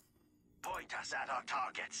Lee. point us at our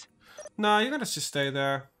targets. Nah, you're gonna just stay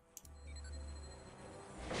there.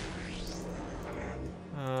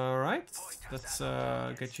 Alright, let's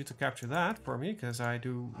get you to capture that for me, because I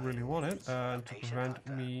do really want it, to prevent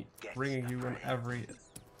me bringing you in every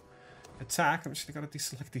attack. I'm just gonna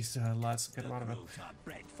deselect these lads and get them out of it.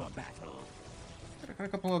 Got a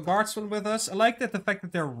couple of guardsmen with us. I like that the fact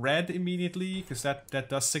that they're red immediately, because that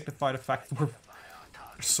does signify the fact that we're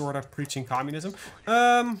sort of preaching communism.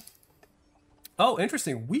 Oh,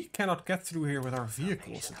 interesting. We cannot get through here with our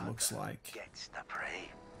vehicles, it looks like. Gets the prey.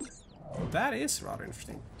 That is rather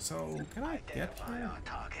interesting. So, can I get here?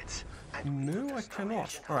 No, I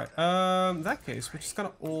cannot. Alright, in that case, we're just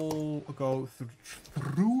gonna all go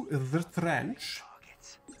through the trench.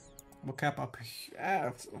 We'll cap up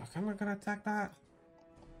here. Am I gonna attack that?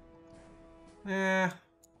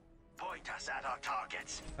 Point us at our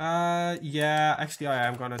targets. Yeah, actually I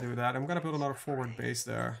am gonna do that. I'm gonna build another forward base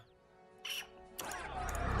there.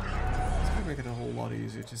 It's gonna make it a whole lot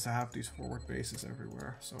easier just to have these forward bases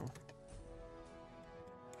everywhere, so...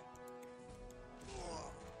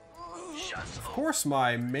 Of course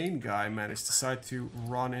my main guy managed to decide to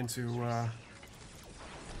run into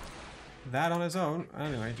that on his own.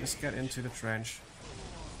 Anyway, just get into the trench.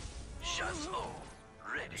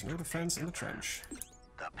 There's no defense in the trench.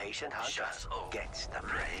 The patient hunter gets the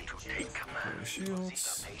prey. Take command. The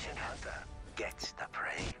shields. The patient hunter gets the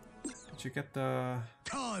prey. Did you get the...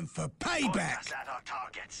 Time for payback! Us at our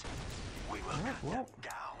targets. We will cut them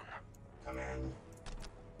down. Command.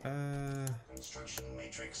 Construction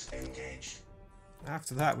matrix engage.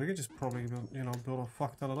 After that, we could just probably build, you know, build a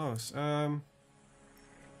fuck ton of those.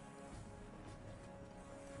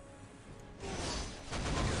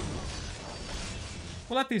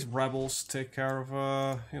 We'll let these rebels take care of,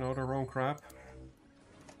 you know, their own crap.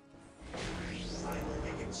 I will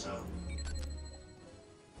make it so.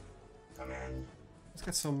 Command. Let's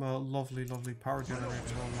get some lovely power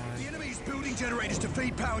generators online. The enemy is building generators to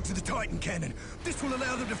feed power to the Titan cannon. This will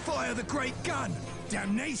allow them to fire the great gun.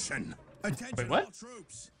 Damnation! Attention, Wait, what? all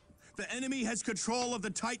troops. The enemy has control of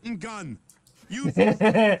the Titan gun. Use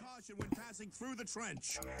caution when passing through the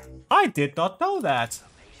trench. I did not know that.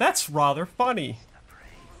 That's rather funny.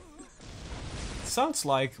 Sounds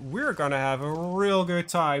like we're gonna have a real good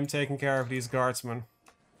time taking care of these guardsmen.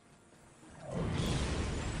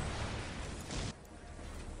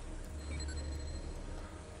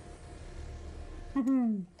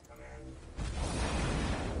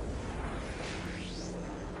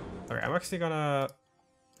 Okay, I'm actually gonna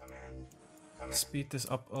speed this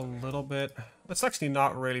up a little bit. It's actually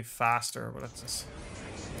not really faster, but it's just,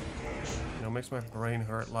 you know, makes my brain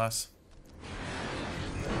hurt less.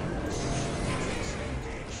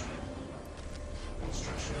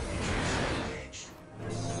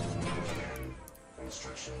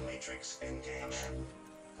 Construction matrix engage.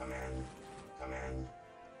 Command. Command.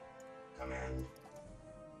 Command.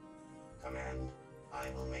 Command. I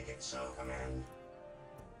will make it so. Command.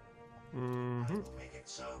 I will make it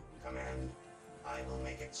so. Command. I will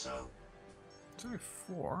make it so. It's only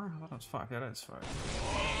 4. Oh, that's 5. Yeah, that is 5.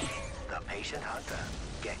 The patient hunter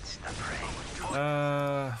gets the prey.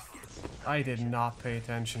 I did not pay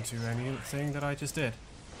attention to anything that I just did.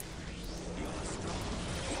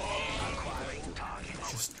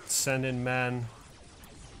 Just send in men.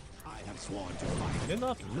 Did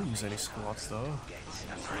not lose any squads though.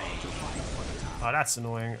 Oh, that's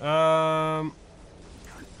annoying.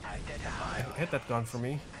 Hit that gun for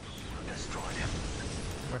me.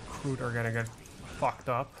 My crew are gonna get fucked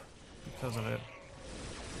up because of it.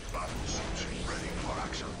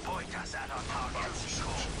 Point us at our targets.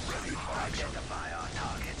 Identify our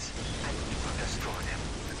targets, and we will destroy them.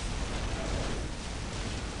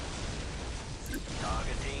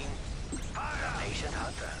 Targeting. Fire. The patient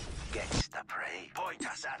hunter gets the prey. Point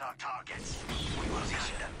us at our targets. We will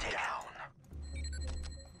cut them down.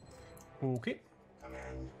 Okay.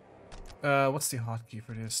 What's the hotkey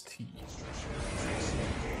for this? T.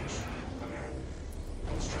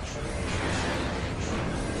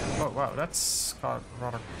 Oh wow, that's got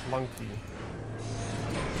rather clunky.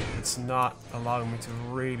 It's not allowing me to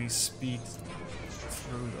really speed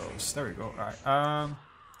through those. There we go. Alright.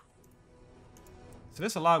 So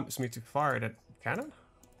this allows me to fire that cannon?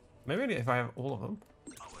 Maybe if I have all of them.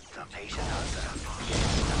 The patient hunter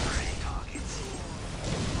gets the prey targets.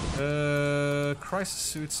 Crisis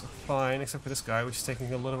suits are fine, except for this guy, which is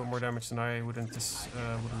taking a little bit more damage than I would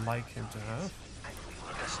like him to have.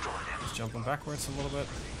 Just jumping backwards a little bit.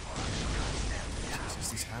 Jesus,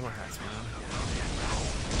 these hammerheads, man.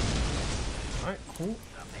 Alright, cool.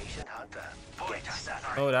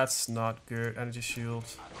 Oh, that's not good. Energy shield.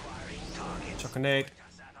 Chuck a nade.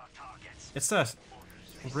 It's that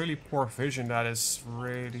really poor vision that is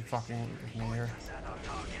really fucking with me here.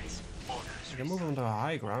 I can move on to a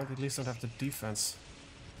high ground, at least I don't have the defense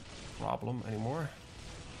problem anymore.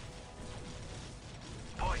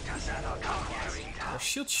 Our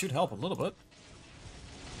shield should help a little bit.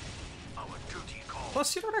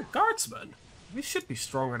 Plus, you know, they're guardsmen. We should be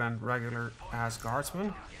stronger than regular ass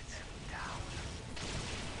guardsmen.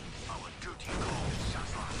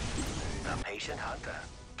 The patient hunter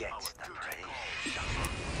gets the praise.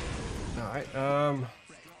 Alright,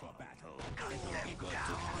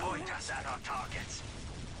 Point us at our targets.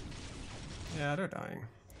 yeah, they're dying.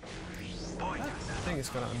 Point That us at thing is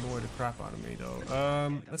gonna annoy the crap out of me though.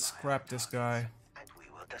 Let's grab this guy. and we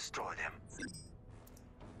will destroy them.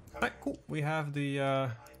 Alright, cool. We have the I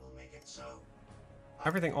will make it so.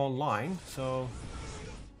 everything online, so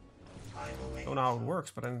I will I make don't know how it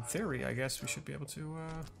works, but in theory, I guess we should be able to.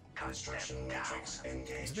 construction matrix So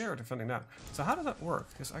engaged. they are defending that. So how does that work?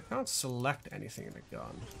 Because I can't select anything in the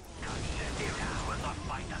gun. Will not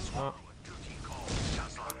find us. Uh, Duty calls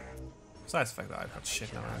just like besides the fact that I've got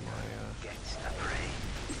shit now in my gets the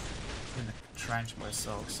praise. in the trench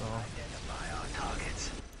myself. So Identify our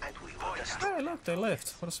targets and we will destroy. hey, look, they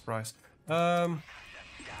lived. What a surprise. Acquiring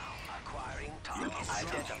targets.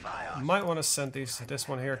 Identify our Might want to send this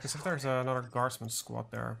one here because if there's another guardsman squad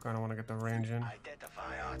there, I kind of want to get the range in.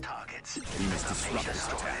 identify our targets. We must disrupt this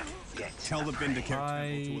attack. Gets Tell the Vindicator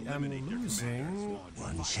I Temple to am eliminate their losing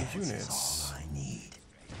command squad. units.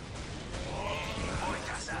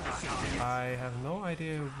 point us at our targets. I have no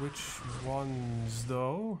idea which ones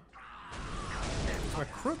though. My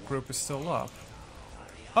crew group is still up.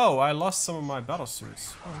 Oh, I lost some of my battle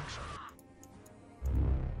suits. Oh.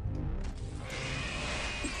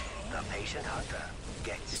 The patient hunter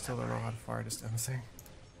gets Still don't know how to fire this damn thing.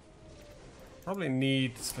 Probably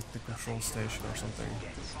need like the control station or something.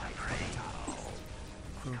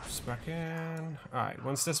 Groups back in. Alright,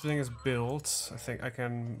 once this thing is built, I think I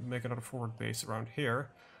can make another forward base around here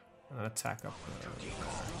and attack up.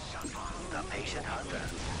 the patient hunter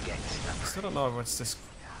gets the Still don't know what's this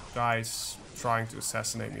guy's trying to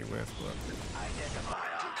assassinate me with, but identify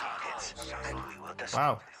our targets and we will destroy.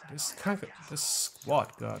 wow, this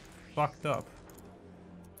squad got fucked up.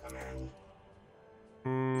 Command.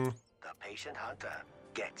 The patient hunter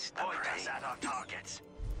gets the point us at our targets.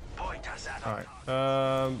 Point us at All right,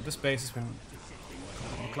 this base has been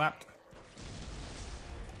clapped.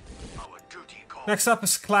 our duty call. Next up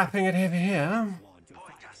is clapping it over here.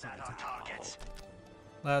 Point us at our targets.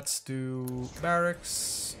 Let's do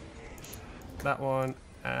barracks, that one,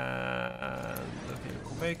 and the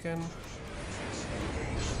vehicle bacon.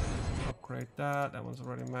 Upgrade that. That one's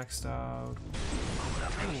already maxed out.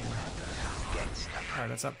 Alright,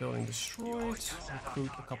 that's that building destroyed. Recruit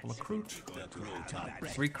a couple of recruit.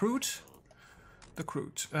 Recruit the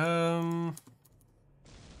recruit. I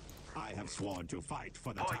have sworn to fight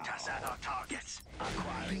for the Point town. us at our targets.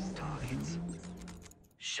 Acquiring targets.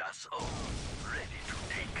 Just ready to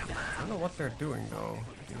take I command. don't know what they're doing though,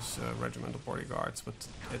 these regimental bodyguards, but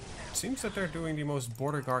it seems that they're doing the most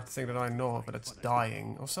bodyguard thing that I know of, but it's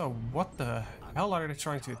dying. Also, what the hell are they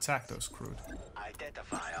trying to attack those crude?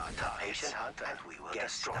 Identify our targets and we will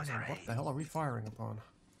destroy them. What the hell are we firing upon?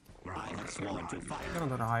 I have sworn to fight. Get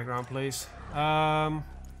onto the high ground, please.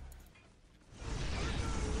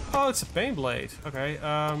 Oh, it's a Baneblade. Okay,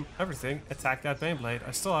 everything. Attack that Baneblade.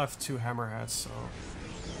 I still have 2 hammerheads, so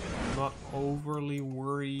I'm not overly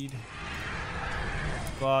worried.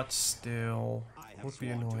 But still, would be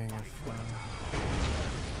annoying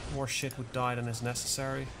if more shit would die than is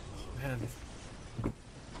necessary. Man,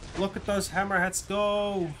 look at those hammerheads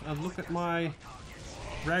go! And look at my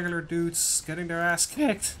regular dudes getting their ass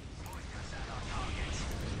kicked.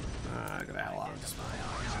 Get the hell out of this one.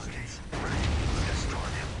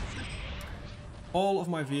 All of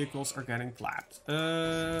my vehicles are getting clapped. You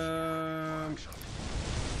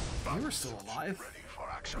were still alive.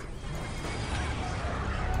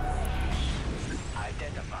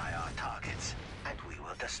 Identify our targets and we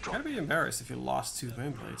will destroy I'd be embarrassed if you lost 2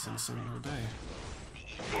 Baneblades in a single day.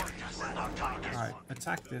 Point us at our targets. Alright,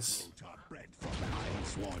 attack this. I have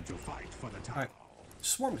sworn to fight for the town. Alright,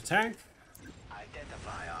 swarm the tank.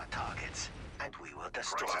 Identify our targets and we will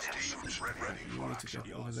destroy them. You need to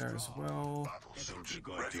get over there as well.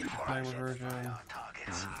 Flame reversion.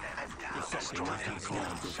 Targets and we will destroy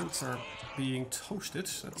them. Shields are being toasted.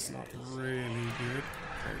 That's not really good.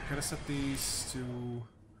 Okay, gotta set these to.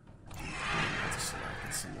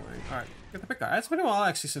 That's annoying. Alright, get the big guy. It's been a while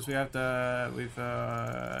actually since we have we've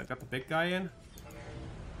got the big guy in.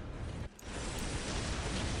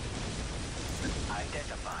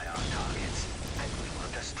 Identify our targets and we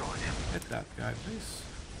will destroy them. Hit that guy, please.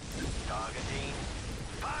 Targeting.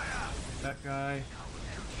 Fire! That guy.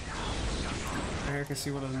 Here you can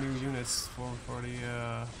see one of the new units for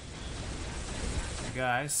the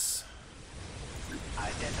guys.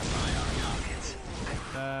 Identify our targets.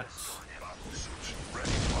 That.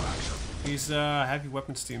 These heavy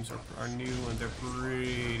weapons teams are new and they're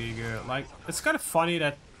pretty good. Like, it's kind of funny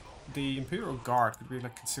that the Imperial Guard could be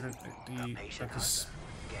like considered like this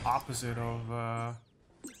opposite of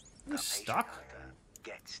We're stuck?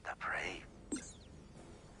 Gets the prey.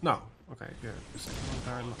 No. Okay, good.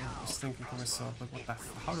 I was thinking to myself, like, what the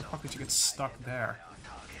how the fuck did you get stuck there?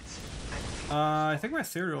 I think my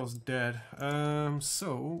ethereal is dead.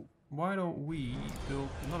 So why don't we build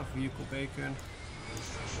another vehicle bacon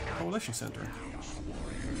coalition center?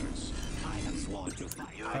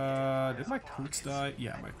 Did my Croots die?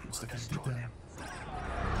 Yeah, my Croots definitely did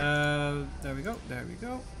die. There we go, there we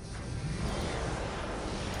go.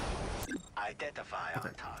 Identify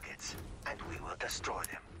our targets, and we will destroy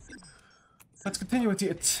them. Let's continue with the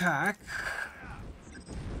attack.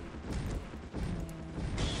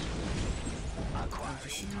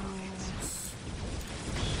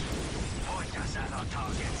 Point us at our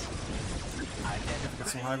targets. Get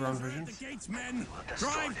some high ground vision. The gates, men!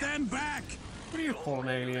 Drive them back! What do you call an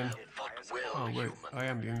alien? Oh wait, I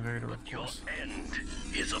am the invader, of course. End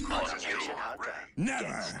is upon you.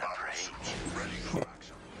 Never!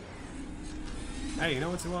 Hey, you know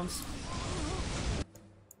what he wants?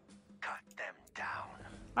 Cut them down.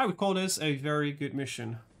 I would call this a very good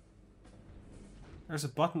mission. There's a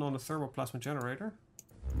button on the thermoplasma generator.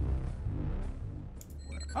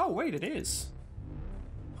 Oh wait, it is.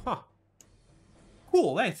 Huh.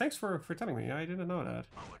 Cool. Hey, thanks for telling me. I didn't know that.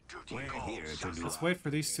 We're here to do. Let's wait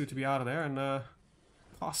for these two to be out of there and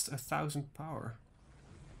cost 1,000 power.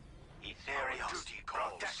 Ethereals,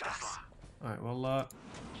 protect us. Alright, well,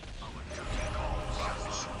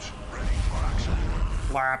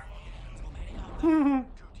 flap. Didn't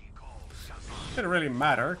really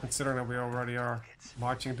matter, considering that we already are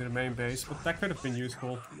marching to the main base, but that could have been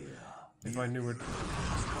useful if I knew it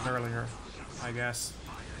earlier, I guess.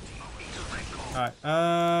 Alright,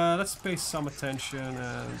 let's pay some attention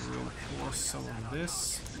and reinforce some of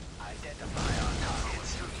this.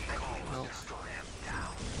 Well,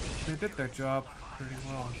 they did their job pretty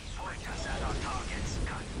well.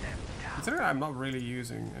 Considering I'm not really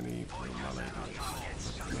using any melee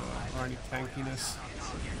or any tankiness.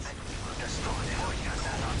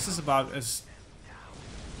 This is about as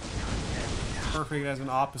perfect as an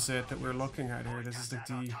opposite that we're looking at here. This is like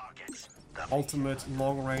the ultimate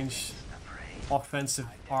long-range offensive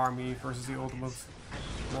army versus the ultimate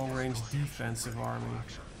long-range defensive army.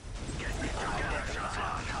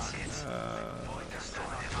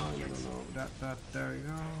 No, there you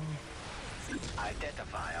go.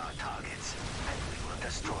 Identify our targets, and we will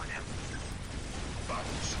destroy them. I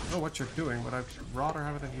know what you're doing, but I'd rather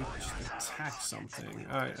have it if you just attack something.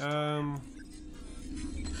 Alright,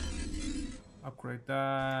 upgrade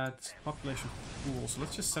that. Population pool, so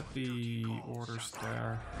let's just set the orders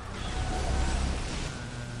there.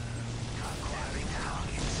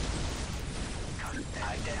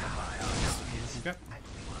 Okay.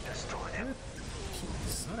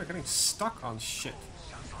 So they're getting stuck on shit.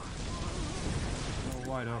 Oh,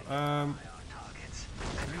 why don't?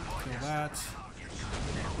 Kill that.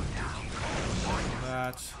 Kill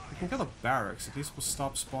that. We can kill the barracks. At least we'll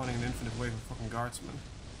stop spawning an infinite wave of fucking guardsmen.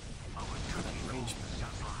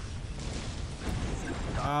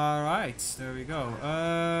 Alright, there we go.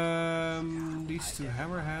 These two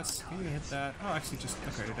hammerheads. Can you hit that? Oh, actually, just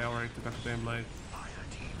okay. They already took out the Baneblade.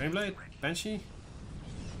 Baneblade? Banshee?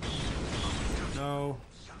 No.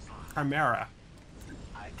 Chimera.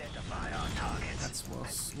 That's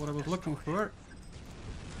what I was looking for.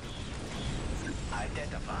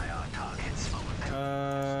 Identify our targets.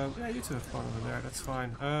 Yeah, you two have fun over there. That's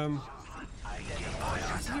fine.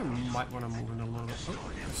 You might want to move in a little bit.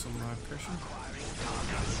 Oh, there's some Christian.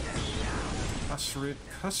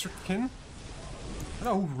 Custerkin? I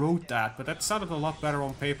don't know who wrote that, but that sounded a lot better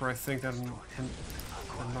on paper, I think, than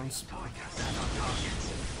non-speak.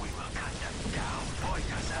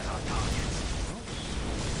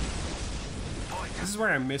 This is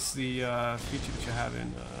where I miss the feature that you have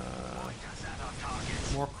in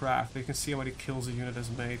Warcraft. You can see how many kills a unit has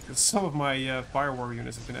made. Because some of my Fire War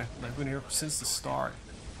units have been here since the start.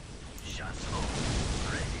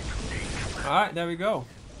 Alright, there we go.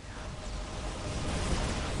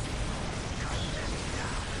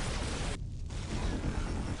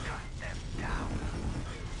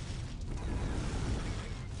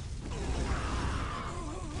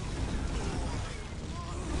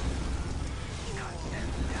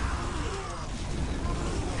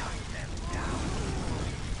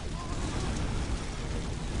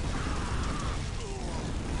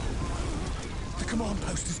 Command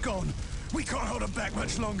post is gone. We can't hold them back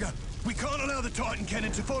much longer. We can't allow the Titan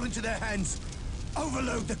cannon to fall into their hands.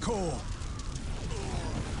 Overload the core.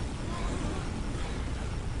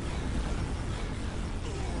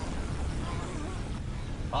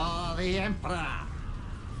 For the Emperor!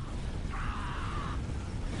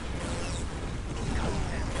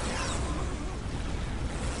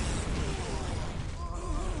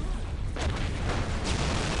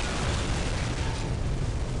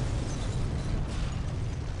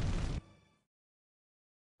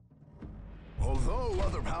 Although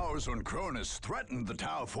other powers on Cronus threatened the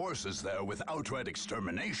Tau forces there with outright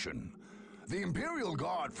extermination, the Imperial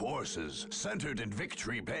Guard forces, centered in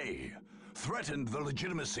Victory Bay, threatened the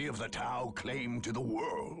legitimacy of the Tau claim to the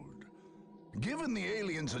world. Given the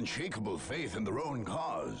aliens' unshakable faith in their own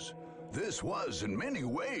cause, this was in many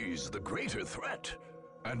ways the greater threat.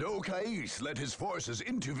 And Okais led his forces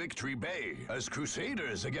into Victory Bay as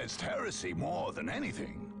crusaders against heresy more than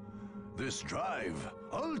anything. This drive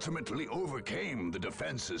ultimately overcame the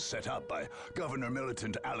defenses set up by Governor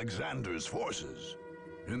Militant Alexander's forces.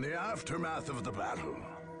 In the aftermath of the battle,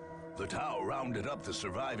 the Tau rounded up the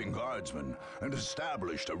surviving guardsmen and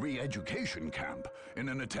established a re-education camp in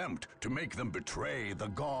an attempt to make them betray the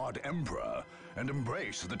God Emperor and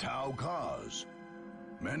embrace the Tau cause.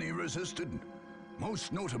 Many resisted,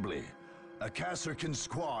 most notably a Kasserkin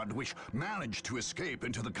squad which managed to escape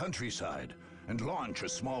into the countryside and launch a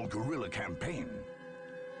small guerrilla campaign.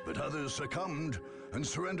 But others succumbed and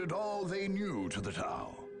surrendered all they knew to the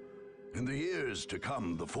Tau. In the years to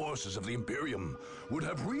come, the forces of the Imperium would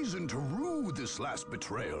have reason to rue this last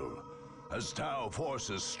betrayal, as Tau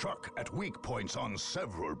forces struck at weak points on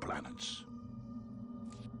several planets.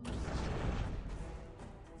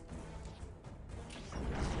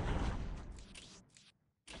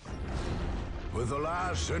 With the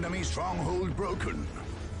last enemy stronghold broken,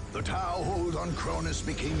 the Tau hold on Cronus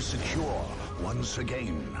became secure once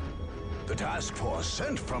again. The task force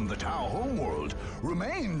sent from the Tau homeworld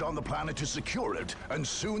remained on the planet to secure it, and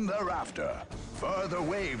soon thereafter, further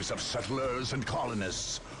waves of settlers and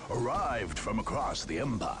colonists arrived from across the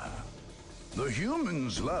Empire. The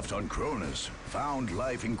humans left on Cronus found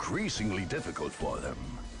life increasingly difficult for them.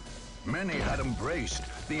 Many had embraced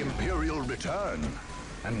the Imperial return,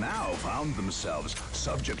 and now found themselves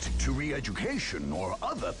subject to re-education or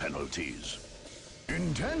other penalties.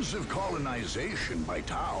 Intensive colonization by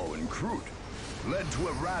Tau and Kroot led to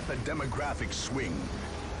a rapid demographic swing,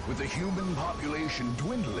 with the human population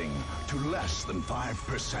dwindling to less than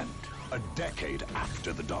 5% a decade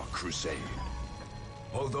after the Dark Crusade.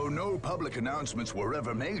 Although no public announcements were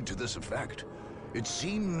ever made to this effect, it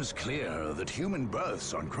seems clear that human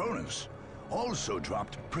births on Cronus also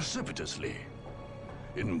dropped precipitously.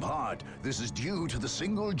 In part, this is due to the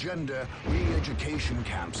single-gender re-education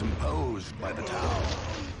camps imposed by the Tau.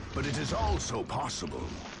 But it is also possible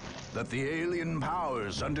that the alien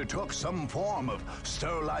powers undertook some form of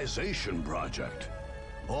sterilization project,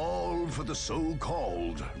 all for the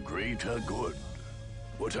so-called greater good.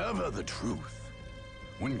 Whatever the truth,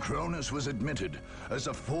 when Cronus was admitted as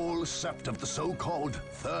a full sept of the so-called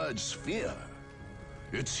Third Sphere,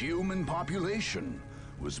 its human population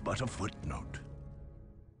was but a footnote.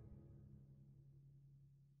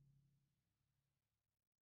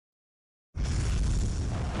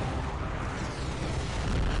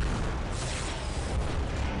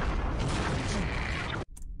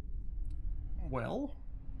 Well,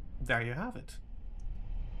 there you have it.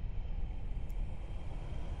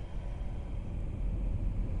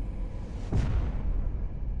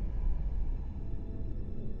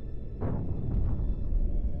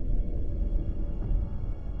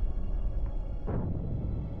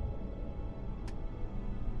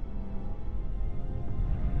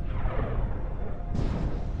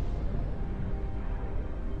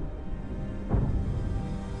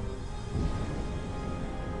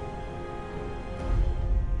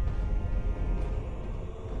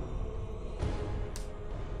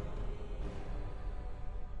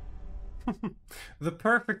 The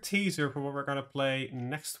perfect teaser for what we're gonna play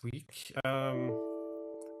next week. And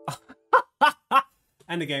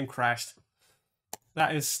the game crashed.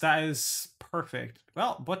 That is perfect.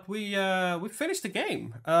 Well, but we finished the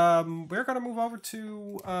game. We're gonna move over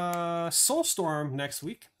to Soulstorm next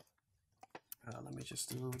week. Let me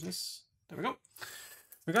just do this. There we go.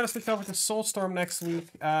 We're gonna switch over to Soulstorm next week,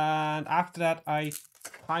 and after that, I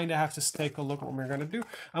kind of have to take a look at what we're gonna do.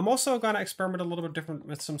 I'm also gonna experiment a little bit different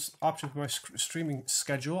with some options for my streaming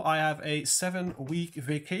schedule. I have a 7-week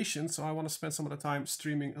vacation, so I want to spend some of the time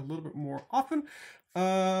streaming a little bit more often.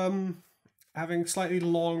 Having slightly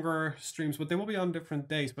longer streams, but they will be on different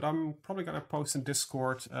days. But I'm probably gonna post in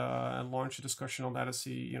Discord and launch a discussion on that to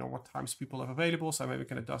see, what times people have available. So maybe we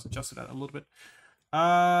can adjust that a little bit.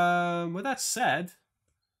 With that said,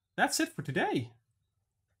 that's it for today.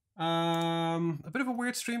 A bit of a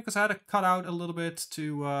weird stream because I had to cut out a little bit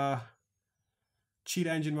to cheat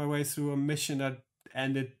engine my way through a mission that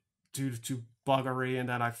ended due to buggery, and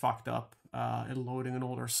then I fucked up in loading an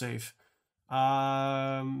older save.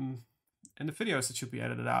 And the videos that should be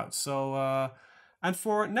edited out. So And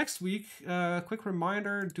for next week, quick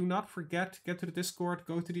reminder, do not forget, get to the Discord,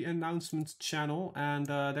 go to the announcements channel, and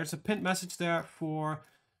there's a pinned message there for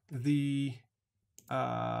the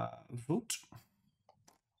vote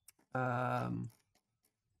on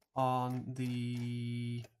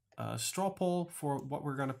the straw poll for what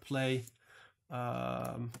we're gonna play.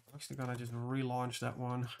 I'm actually gonna just relaunch that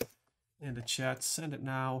one in the chat, send it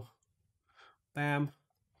now, bam.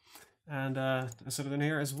 And set it in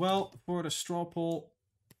here as well for the straw poll.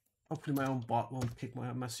 Hopefully my own bot won't kick my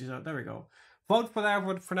own messages out. There we go. Vote for that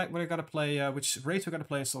for what we're gonna play, which race we're gonna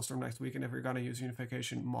play in Soulstorm next week, and if we're gonna use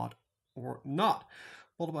Unification mod or not.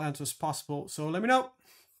 Multiple answers possible, so let me know.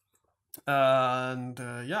 And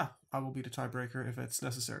yeah, I will be the tiebreaker if it's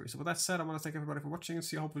necessary. So with that said, I want to thank everybody for watching and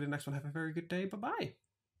see you hopefully the next one. Have a very good day. Bye bye.